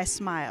 I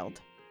smiled,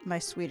 my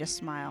sweetest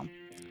smile.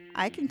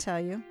 "I can tell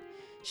you.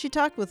 She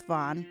talked with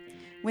Vaughn.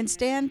 When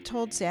Stan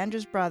told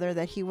Sandra's brother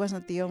that he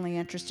wasn't the only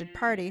interested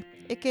party,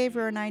 it gave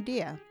her an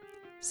idea.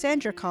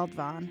 Sandra called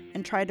Vaughn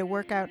and tried to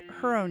work out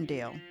her own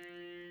deal."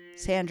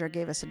 Sandra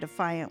gave us a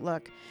defiant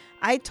look.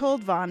 "I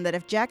told Vaughn that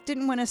if Jack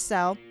didn't win a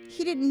cell,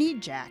 he didn't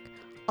need Jack.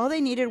 All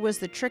they needed was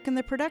the trick in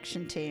the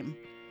production team."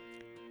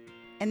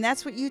 "And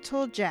that's what you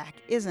told Jack,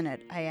 isn't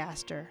it?" I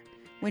asked her.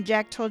 "When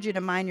Jack told you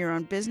to mind your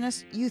own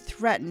business, you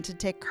threatened to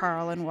take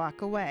Carl and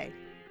walk away."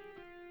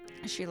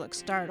 She looked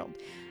startled.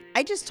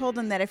 "I just told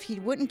him that if he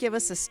wouldn't give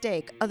us a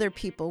stake, other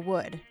people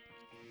would."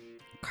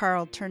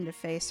 Carl turned to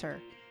face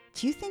her.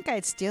 "Do you think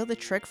I'd steal the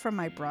trick from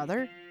my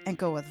brother and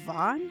go with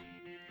Vaughn?"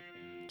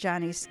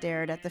 Johnny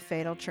stared at the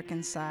fatal trick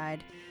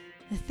inside.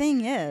 "The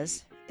thing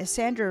is, if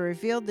Sandra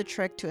revealed the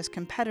trick to his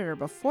competitor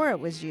before it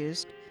was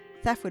used,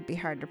 theft would be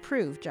hard to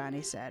prove,"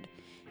 Johnny said.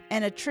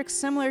 "And a trick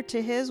similar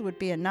to his would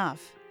be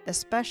enough,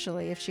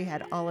 especially if she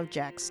had all of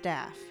Jack's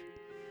staff."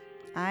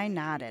 I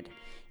nodded.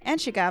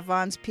 "And she got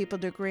Vaughn's people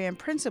to agree in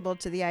principle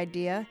to the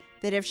idea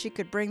that if she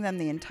could bring them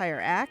the entire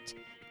act,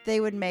 they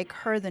would make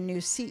her the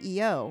new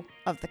CEO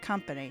of the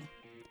company."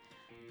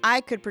 "I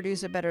could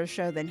produce a better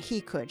show than he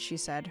could," she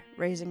said,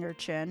 raising her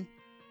chin.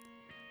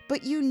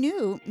 "But you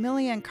knew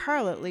Millie and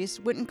Carl at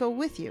least wouldn't go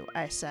with you,"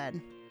 I said.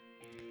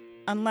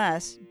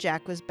 "Unless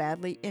Jack was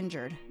badly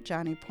injured,"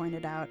 Johnny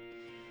pointed out.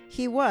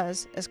 "He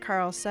was, as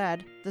Carl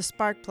said, the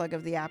spark plug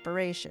of the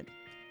operation.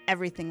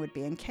 Everything would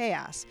be in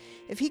chaos.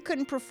 If he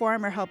couldn't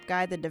perform or help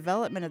guide the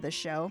development of the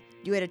show,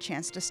 you had a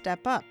chance to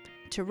step up,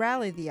 to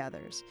rally the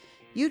others.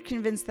 You'd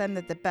convince them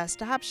that the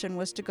best option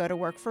was to go to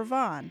work for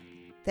Vaughn.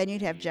 Then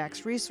you'd have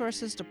Jack's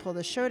resources to pull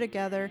the show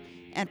together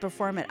and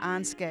perform it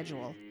on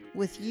schedule,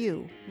 with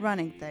you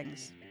running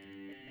things."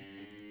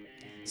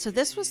 "So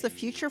this was the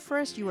future for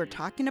us you were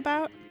talking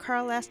about?"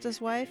 Carl asked his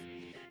wife.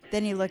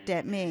 Then he looked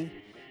at me.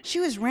 "She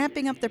was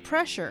ramping up the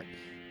pressure.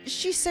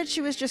 She said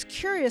she was just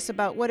curious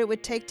about what it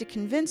would take to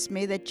convince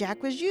me that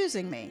Jack was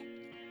using me."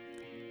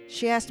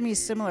 "She asked me a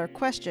similar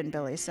question,"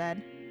 Billy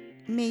said.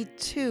 "Me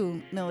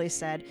too," Millie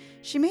said.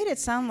 "She made it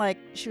sound like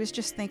she was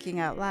just thinking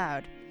out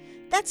loud."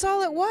 "That's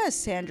all it was,"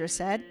 Sandra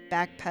said,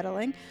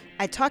 backpedaling.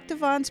 "I talked to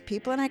Vaughn's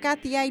people and I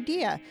got the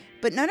idea,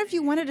 but none of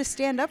you wanted to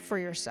stand up for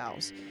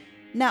yourselves.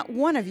 Not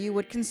one of you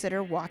would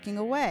consider walking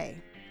away."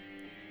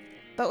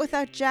 "But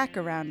without Jack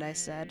around," I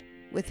said,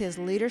 "with his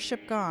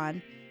leadership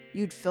gone,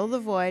 you'd fill the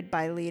void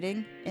by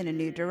leading in a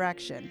new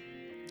direction."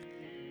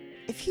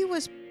 "If he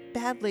was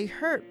badly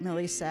hurt,"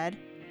 Millie said,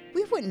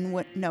 "we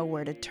wouldn't know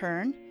where to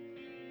turn.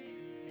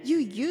 You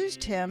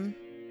used him."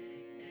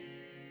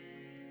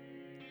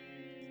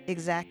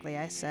 "Exactly,"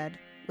 I said.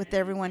 With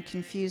everyone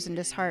confused and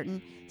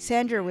disheartened,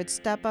 Sandra would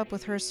step up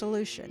with her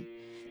solution,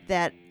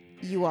 that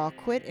you all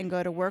quit and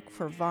go to work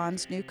for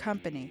Vaughn's new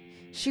company.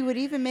 She would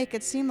even make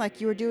it seem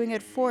like you were doing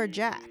it for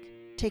Jack,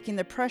 taking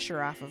the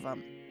pressure off of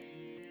him.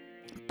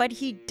 "But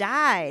he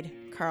died,"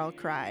 Carl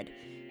cried.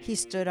 He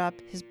stood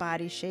up, his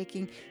body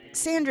shaking.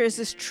 "Sandra, is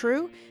this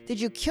true? Did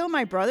you kill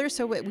my brother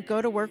so it would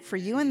go to work for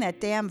you and that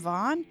damn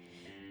Vaughn?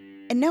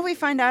 And now we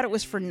find out it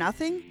was for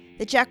nothing?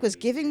 That Jack was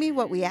giving me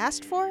what we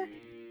asked for?"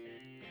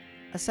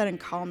 A sudden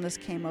calmness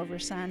came over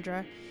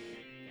Sandra.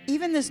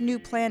 "Even this new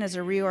plan is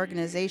a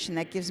reorganization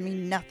that gives me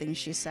nothing,"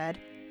 she said.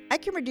 "I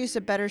can produce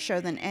a better show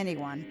than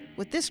anyone.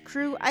 With this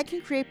crew, I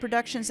can create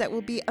productions that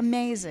will be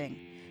amazing.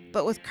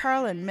 But with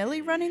Carl and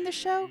Millie running the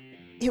show,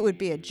 it would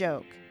be a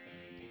joke."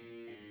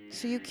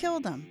 "So you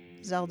killed him?"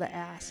 Zelda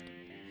asked.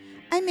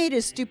 "I made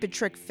his stupid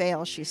trick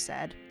fail," she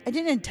said. "I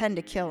didn't intend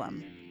to kill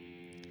him."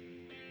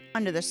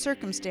 "Under the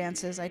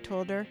circumstances," I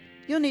told her,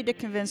 "you'll need to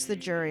convince the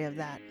jury of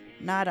that,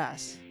 not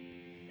us."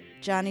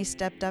 Johnny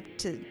stepped up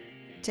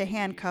to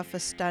handcuff a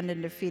stunned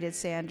and defeated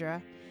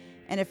Sandra.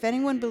 "And if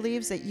anyone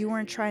believes that you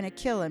weren't trying to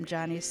kill him,"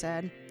 Johnny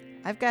said,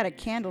 "I've got a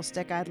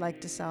candlestick I'd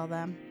like to sell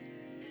them."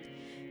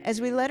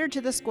 As we led her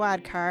to the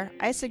squad car,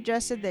 I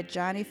suggested that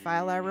Johnny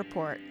file our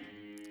report.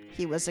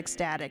 He was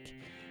ecstatic.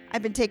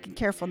 "I've been taking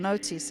careful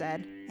notes," he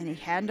said, and he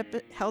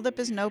held up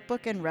his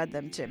notebook and read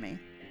them to me.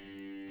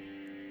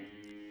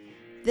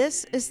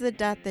 "This is the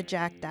death that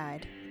Jack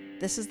died.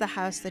 This is the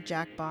house that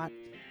Jack bought.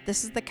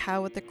 This is the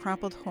cow with the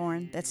crumpled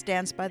horn that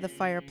stands by the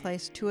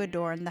fireplace to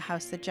adorn the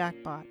house that Jack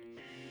bought.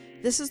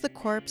 This is the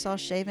corpse all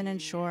shaven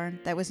and shorn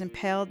that was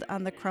impaled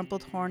on the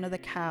crumpled horn of the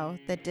cow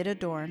that did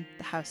adorn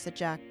the house that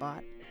Jack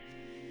bought.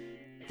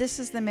 This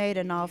is the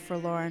maiden all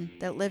forlorn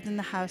that lived in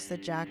the house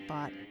that Jack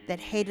bought, that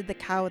hated the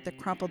cow with the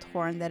crumpled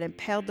horn, that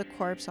impaled the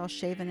corpse all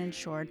shaven and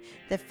shorn,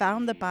 that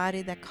found the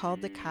body, that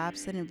called the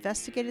cops, that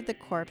investigated the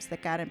corpse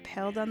that got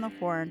impaled on the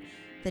horn,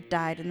 that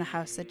died in the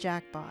house that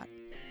Jack bought.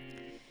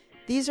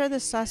 These are the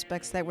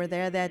suspects that were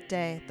there that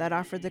day that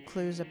offered the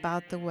clues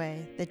about the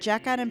way, that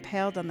Jack got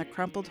impaled on the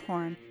crumpled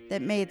horn,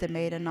 that made the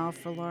maiden all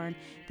forlorn,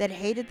 that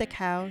hated the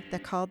cow,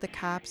 that called the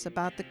cops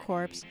about the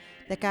corpse,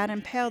 that got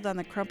impaled on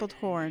the crumpled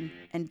horn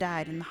and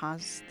died in the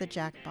house that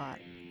Jack bought.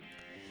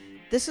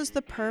 This is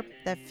the perp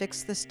that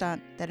fixed the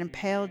stunt, that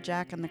impaled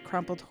Jack on the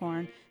crumpled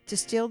horn, to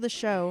steal the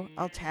show,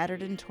 all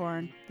tattered and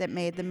torn, that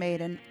made the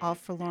maiden all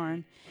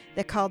forlorn,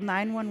 that called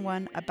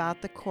 911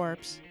 about the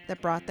corpse,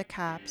 that brought the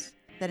cops,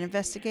 that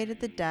investigated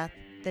the death,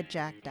 that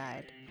Jack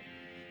died.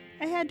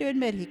 I had to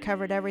admit he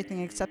covered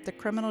everything except the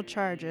criminal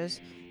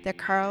charges that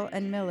Carl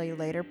and Millie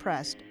later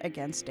pressed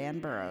against Dan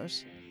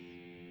Burrows.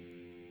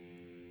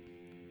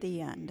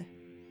 The end.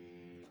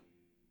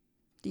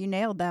 You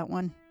nailed that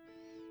one.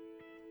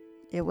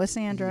 It was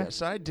Sandra.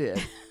 Yes, I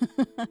did.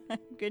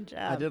 Good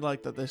job. I did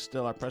like that they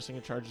still are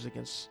pressing charges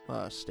against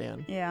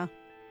Stan. Yeah.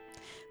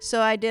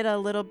 So I did a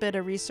little bit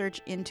of research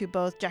into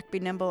both Jack Be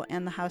Nimble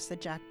and the house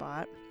that Jack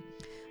bought.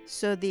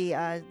 So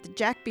the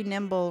Jack Be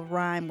Nimble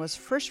rhyme was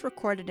first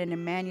recorded in a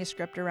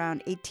manuscript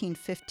around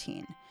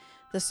 1815.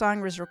 The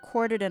song was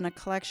recorded in a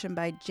collection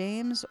by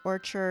James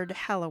Orchard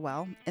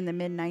Hallowell in the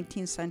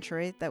mid-19th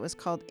century that was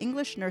called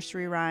English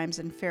Nursery Rhymes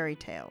and Fairy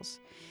Tales.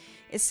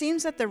 It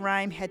seems that the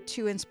rhyme had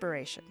two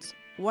inspirations.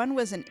 One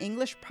was an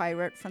English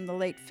pirate from the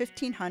late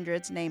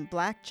 1500s named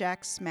Black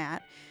Jack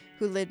Smat,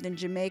 who lived in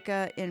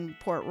Jamaica in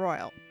Port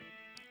Royal.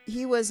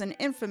 He was an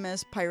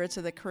infamous Pirates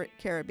of the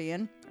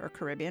Caribbean,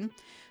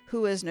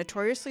 who was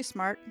notoriously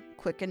smart,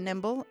 quick and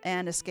nimble,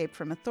 and escaped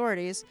from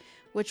authorities,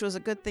 which was a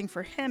good thing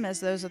for him as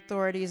those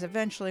authorities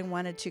eventually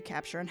wanted to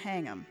capture and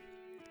hang him.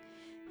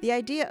 The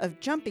idea of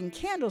jumping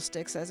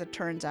candlesticks, as it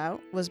turns out,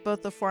 was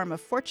both a form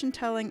of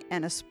fortune-telling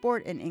and a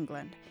sport in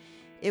England.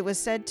 It was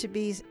said to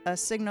be a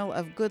signal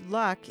of good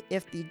luck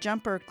if the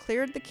jumper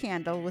cleared the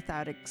candle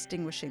without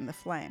extinguishing the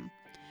flame.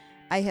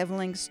 I have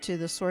links to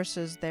the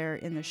sources there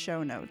in the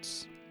show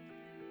notes.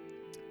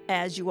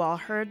 As you all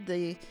heard,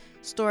 the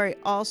story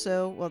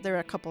also, well, there were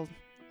a couple,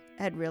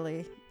 had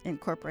really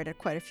incorporated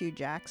quite a few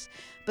Jacks,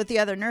 but the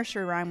other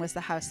nursery rhyme was the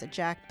house that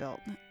Jack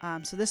built.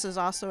 So this is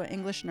also an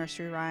English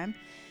nursery rhyme.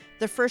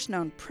 The first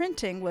known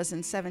printing was in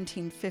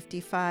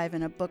 1755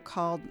 in a book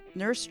called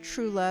Nurse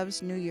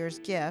Truelove's New Year's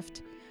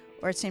Gift,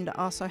 or it seemed to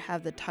also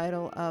have the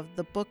title of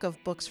The Book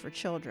of Books for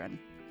Children.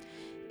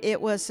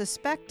 It was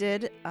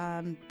suspected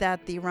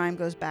that the rhyme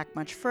goes back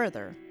much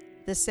further.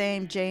 The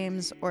same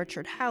James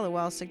Orchard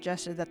Hallowell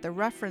suggested that the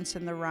reference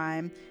in the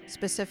rhyme,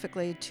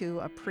 specifically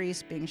to a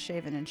priest being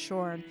shaven and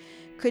shorn,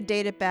 could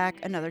date it back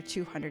another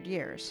 200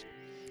 years.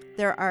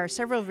 There are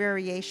several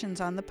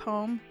variations on the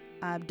poem,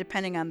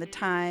 depending on the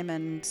time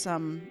and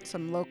some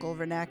local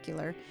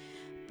vernacular.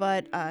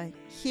 But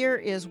here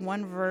is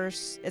one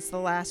verse. It's the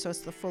last, so it's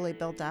the fully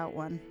built out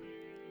one.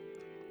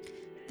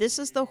 This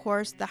is the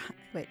horse, the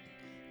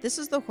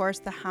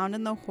hound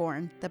and the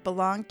horn, that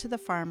belonged to the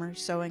farmer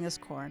sowing his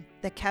corn,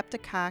 that kept a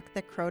cock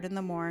that crowed in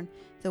the morn,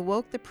 that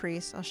woke the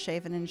priest all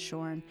shaven and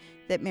shorn,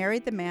 that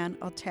married the man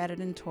all tattered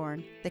and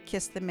torn, that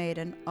kissed the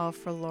maiden all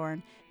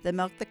forlorn, that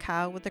milked the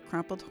cow with the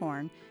crumpled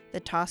horn,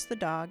 that tossed the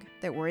dog,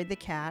 that worried the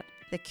cat,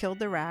 that killed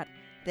the rat,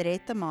 that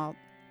ate the malt,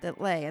 that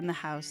lay in the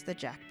house that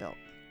Jack built.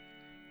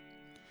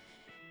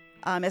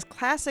 As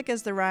classic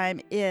as the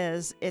rhyme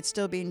is, it's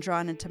still being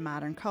drawn into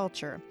modern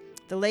culture.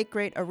 The late,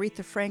 great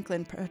Aretha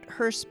Franklin put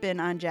her spin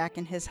on Jack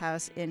in his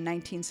house in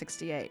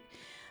 1968.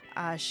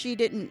 She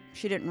didn't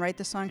write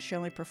the song, she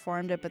only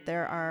performed it, but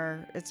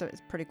it's a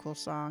pretty cool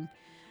song.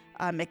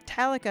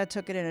 Metallica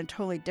took it in a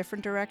totally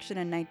different direction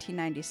in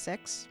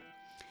 1996.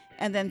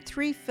 And then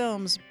 3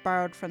 films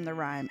borrowed from the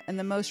rhyme, and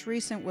the most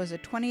recent was a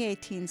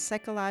 2018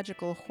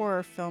 psychological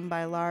horror film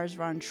by Lars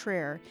von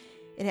Trier.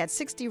 It had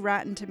 60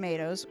 Rotten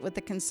Tomatoes, with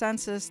a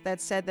consensus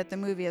that said that the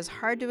movie is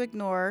hard to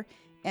ignore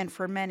and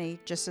for many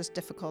just as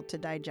difficult to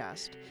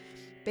digest.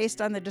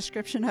 Based on the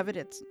description of it,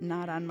 it's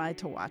not on my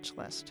to-watch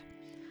list.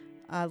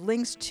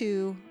 Links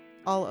to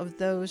all of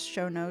those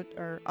show notes,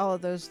 or all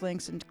of those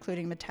links,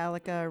 including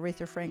Metallica,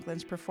 Aretha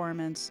Franklin's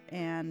performance,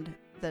 and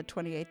the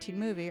 2018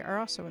 movie, are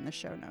also in the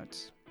show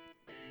notes.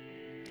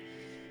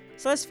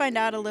 So let's find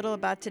out a little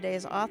about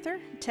today's author,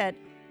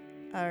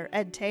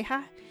 Ed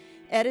Teja.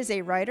 Ed is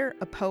a writer,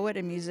 a poet,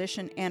 a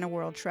musician, and a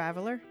world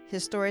traveler.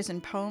 His stories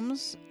and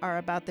poems are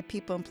about the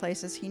people and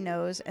places he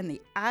knows and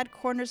the odd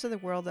corners of the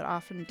world that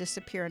often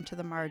disappear into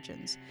the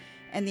margins,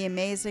 and the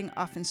amazing,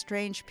 often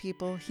strange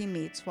people he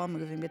meets while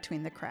moving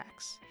between the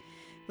cracks.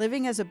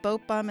 Living as a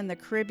boat bum in the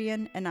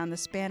Caribbean and on the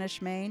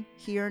Spanish Main,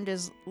 he earned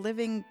his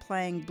living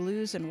playing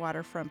blues in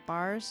waterfront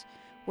bars,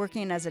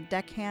 working as a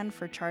deckhand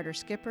for charter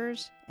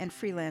skippers, and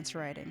freelance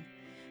writing.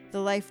 The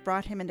life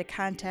brought him into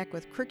contact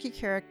with quirky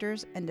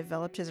characters and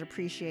developed his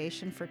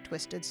appreciation for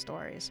twisted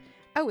stories.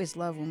 I always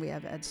love when we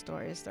have Ed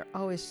stories. They're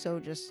always so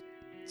just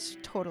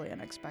totally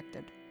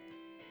unexpected.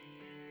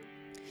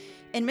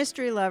 And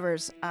mystery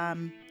lovers,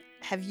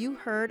 have you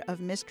heard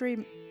of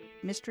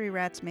Mystery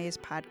Rats Maze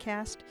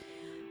podcast?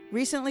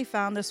 Recently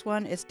found this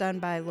one. It's done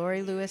by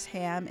Lori Lewis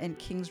Ham and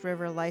Kings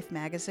River Life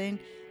magazine.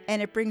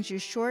 and it brings you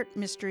short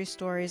mystery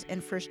stories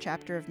and first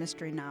chapter of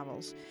mystery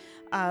novels.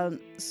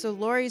 So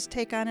Lori's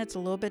take on it's a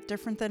little bit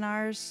different than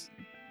ours.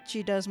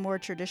 She does more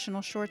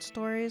traditional short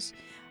stories.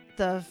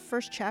 The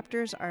first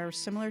chapters are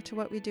similar to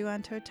what we do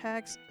on Toe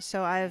Tags,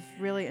 so I've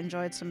really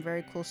enjoyed some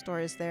very cool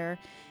stories there.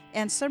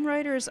 And some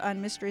writers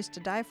on Mysteries to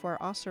Die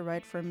For also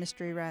write for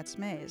Mystery Rats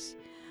Maze.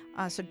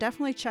 So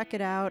definitely check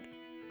it out.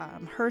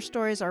 Her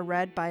stories are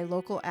read by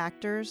local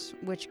actors,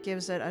 which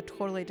gives it a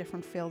totally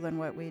different feel than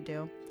what we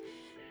do.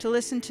 To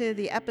listen to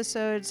the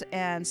episodes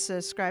and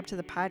subscribe to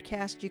the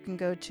podcast, you can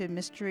go to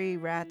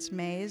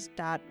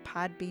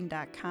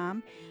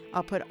mysteryratsmaze.podbean.com.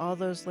 I'll put all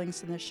those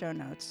links in the show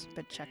notes,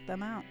 but check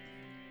them out.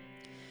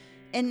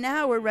 And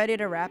now we're ready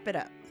to wrap it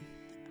up.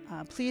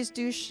 Please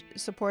do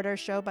support our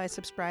show by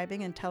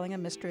subscribing and telling a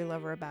mystery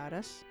lover about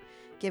us,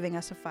 giving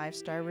us a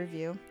 5-star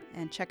review,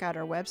 and check out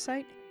our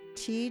website,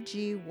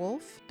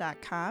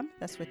 tgwolf.com,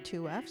 that's with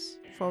 2 F's,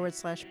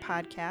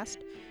 /podcast,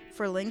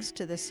 for links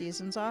to the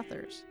season's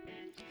authors.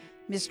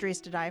 Mysteries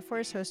to Die For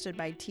is hosted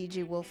by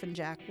T.G. Wolf and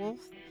Jack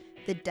Wolf.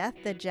 The Death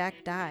That Jack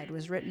Died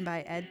was written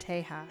by Ed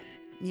Teja.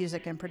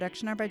 Music and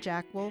production are by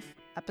Jack Wolf.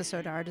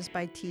 Episode art is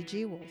by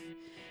T.G. Wolf.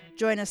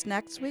 Join us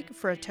next week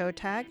for a Toe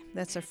Tag.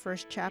 That's the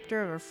first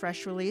chapter of a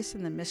fresh release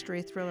in the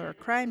mystery, thriller, or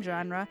crime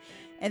genre.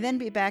 And then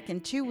be back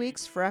in 2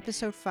 weeks for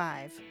episode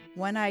 5,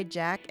 One-Eyed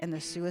Jack and the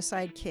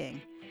Suicide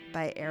King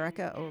by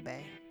Erica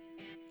Obey.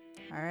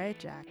 All right,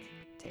 Jack,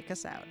 take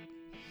us out.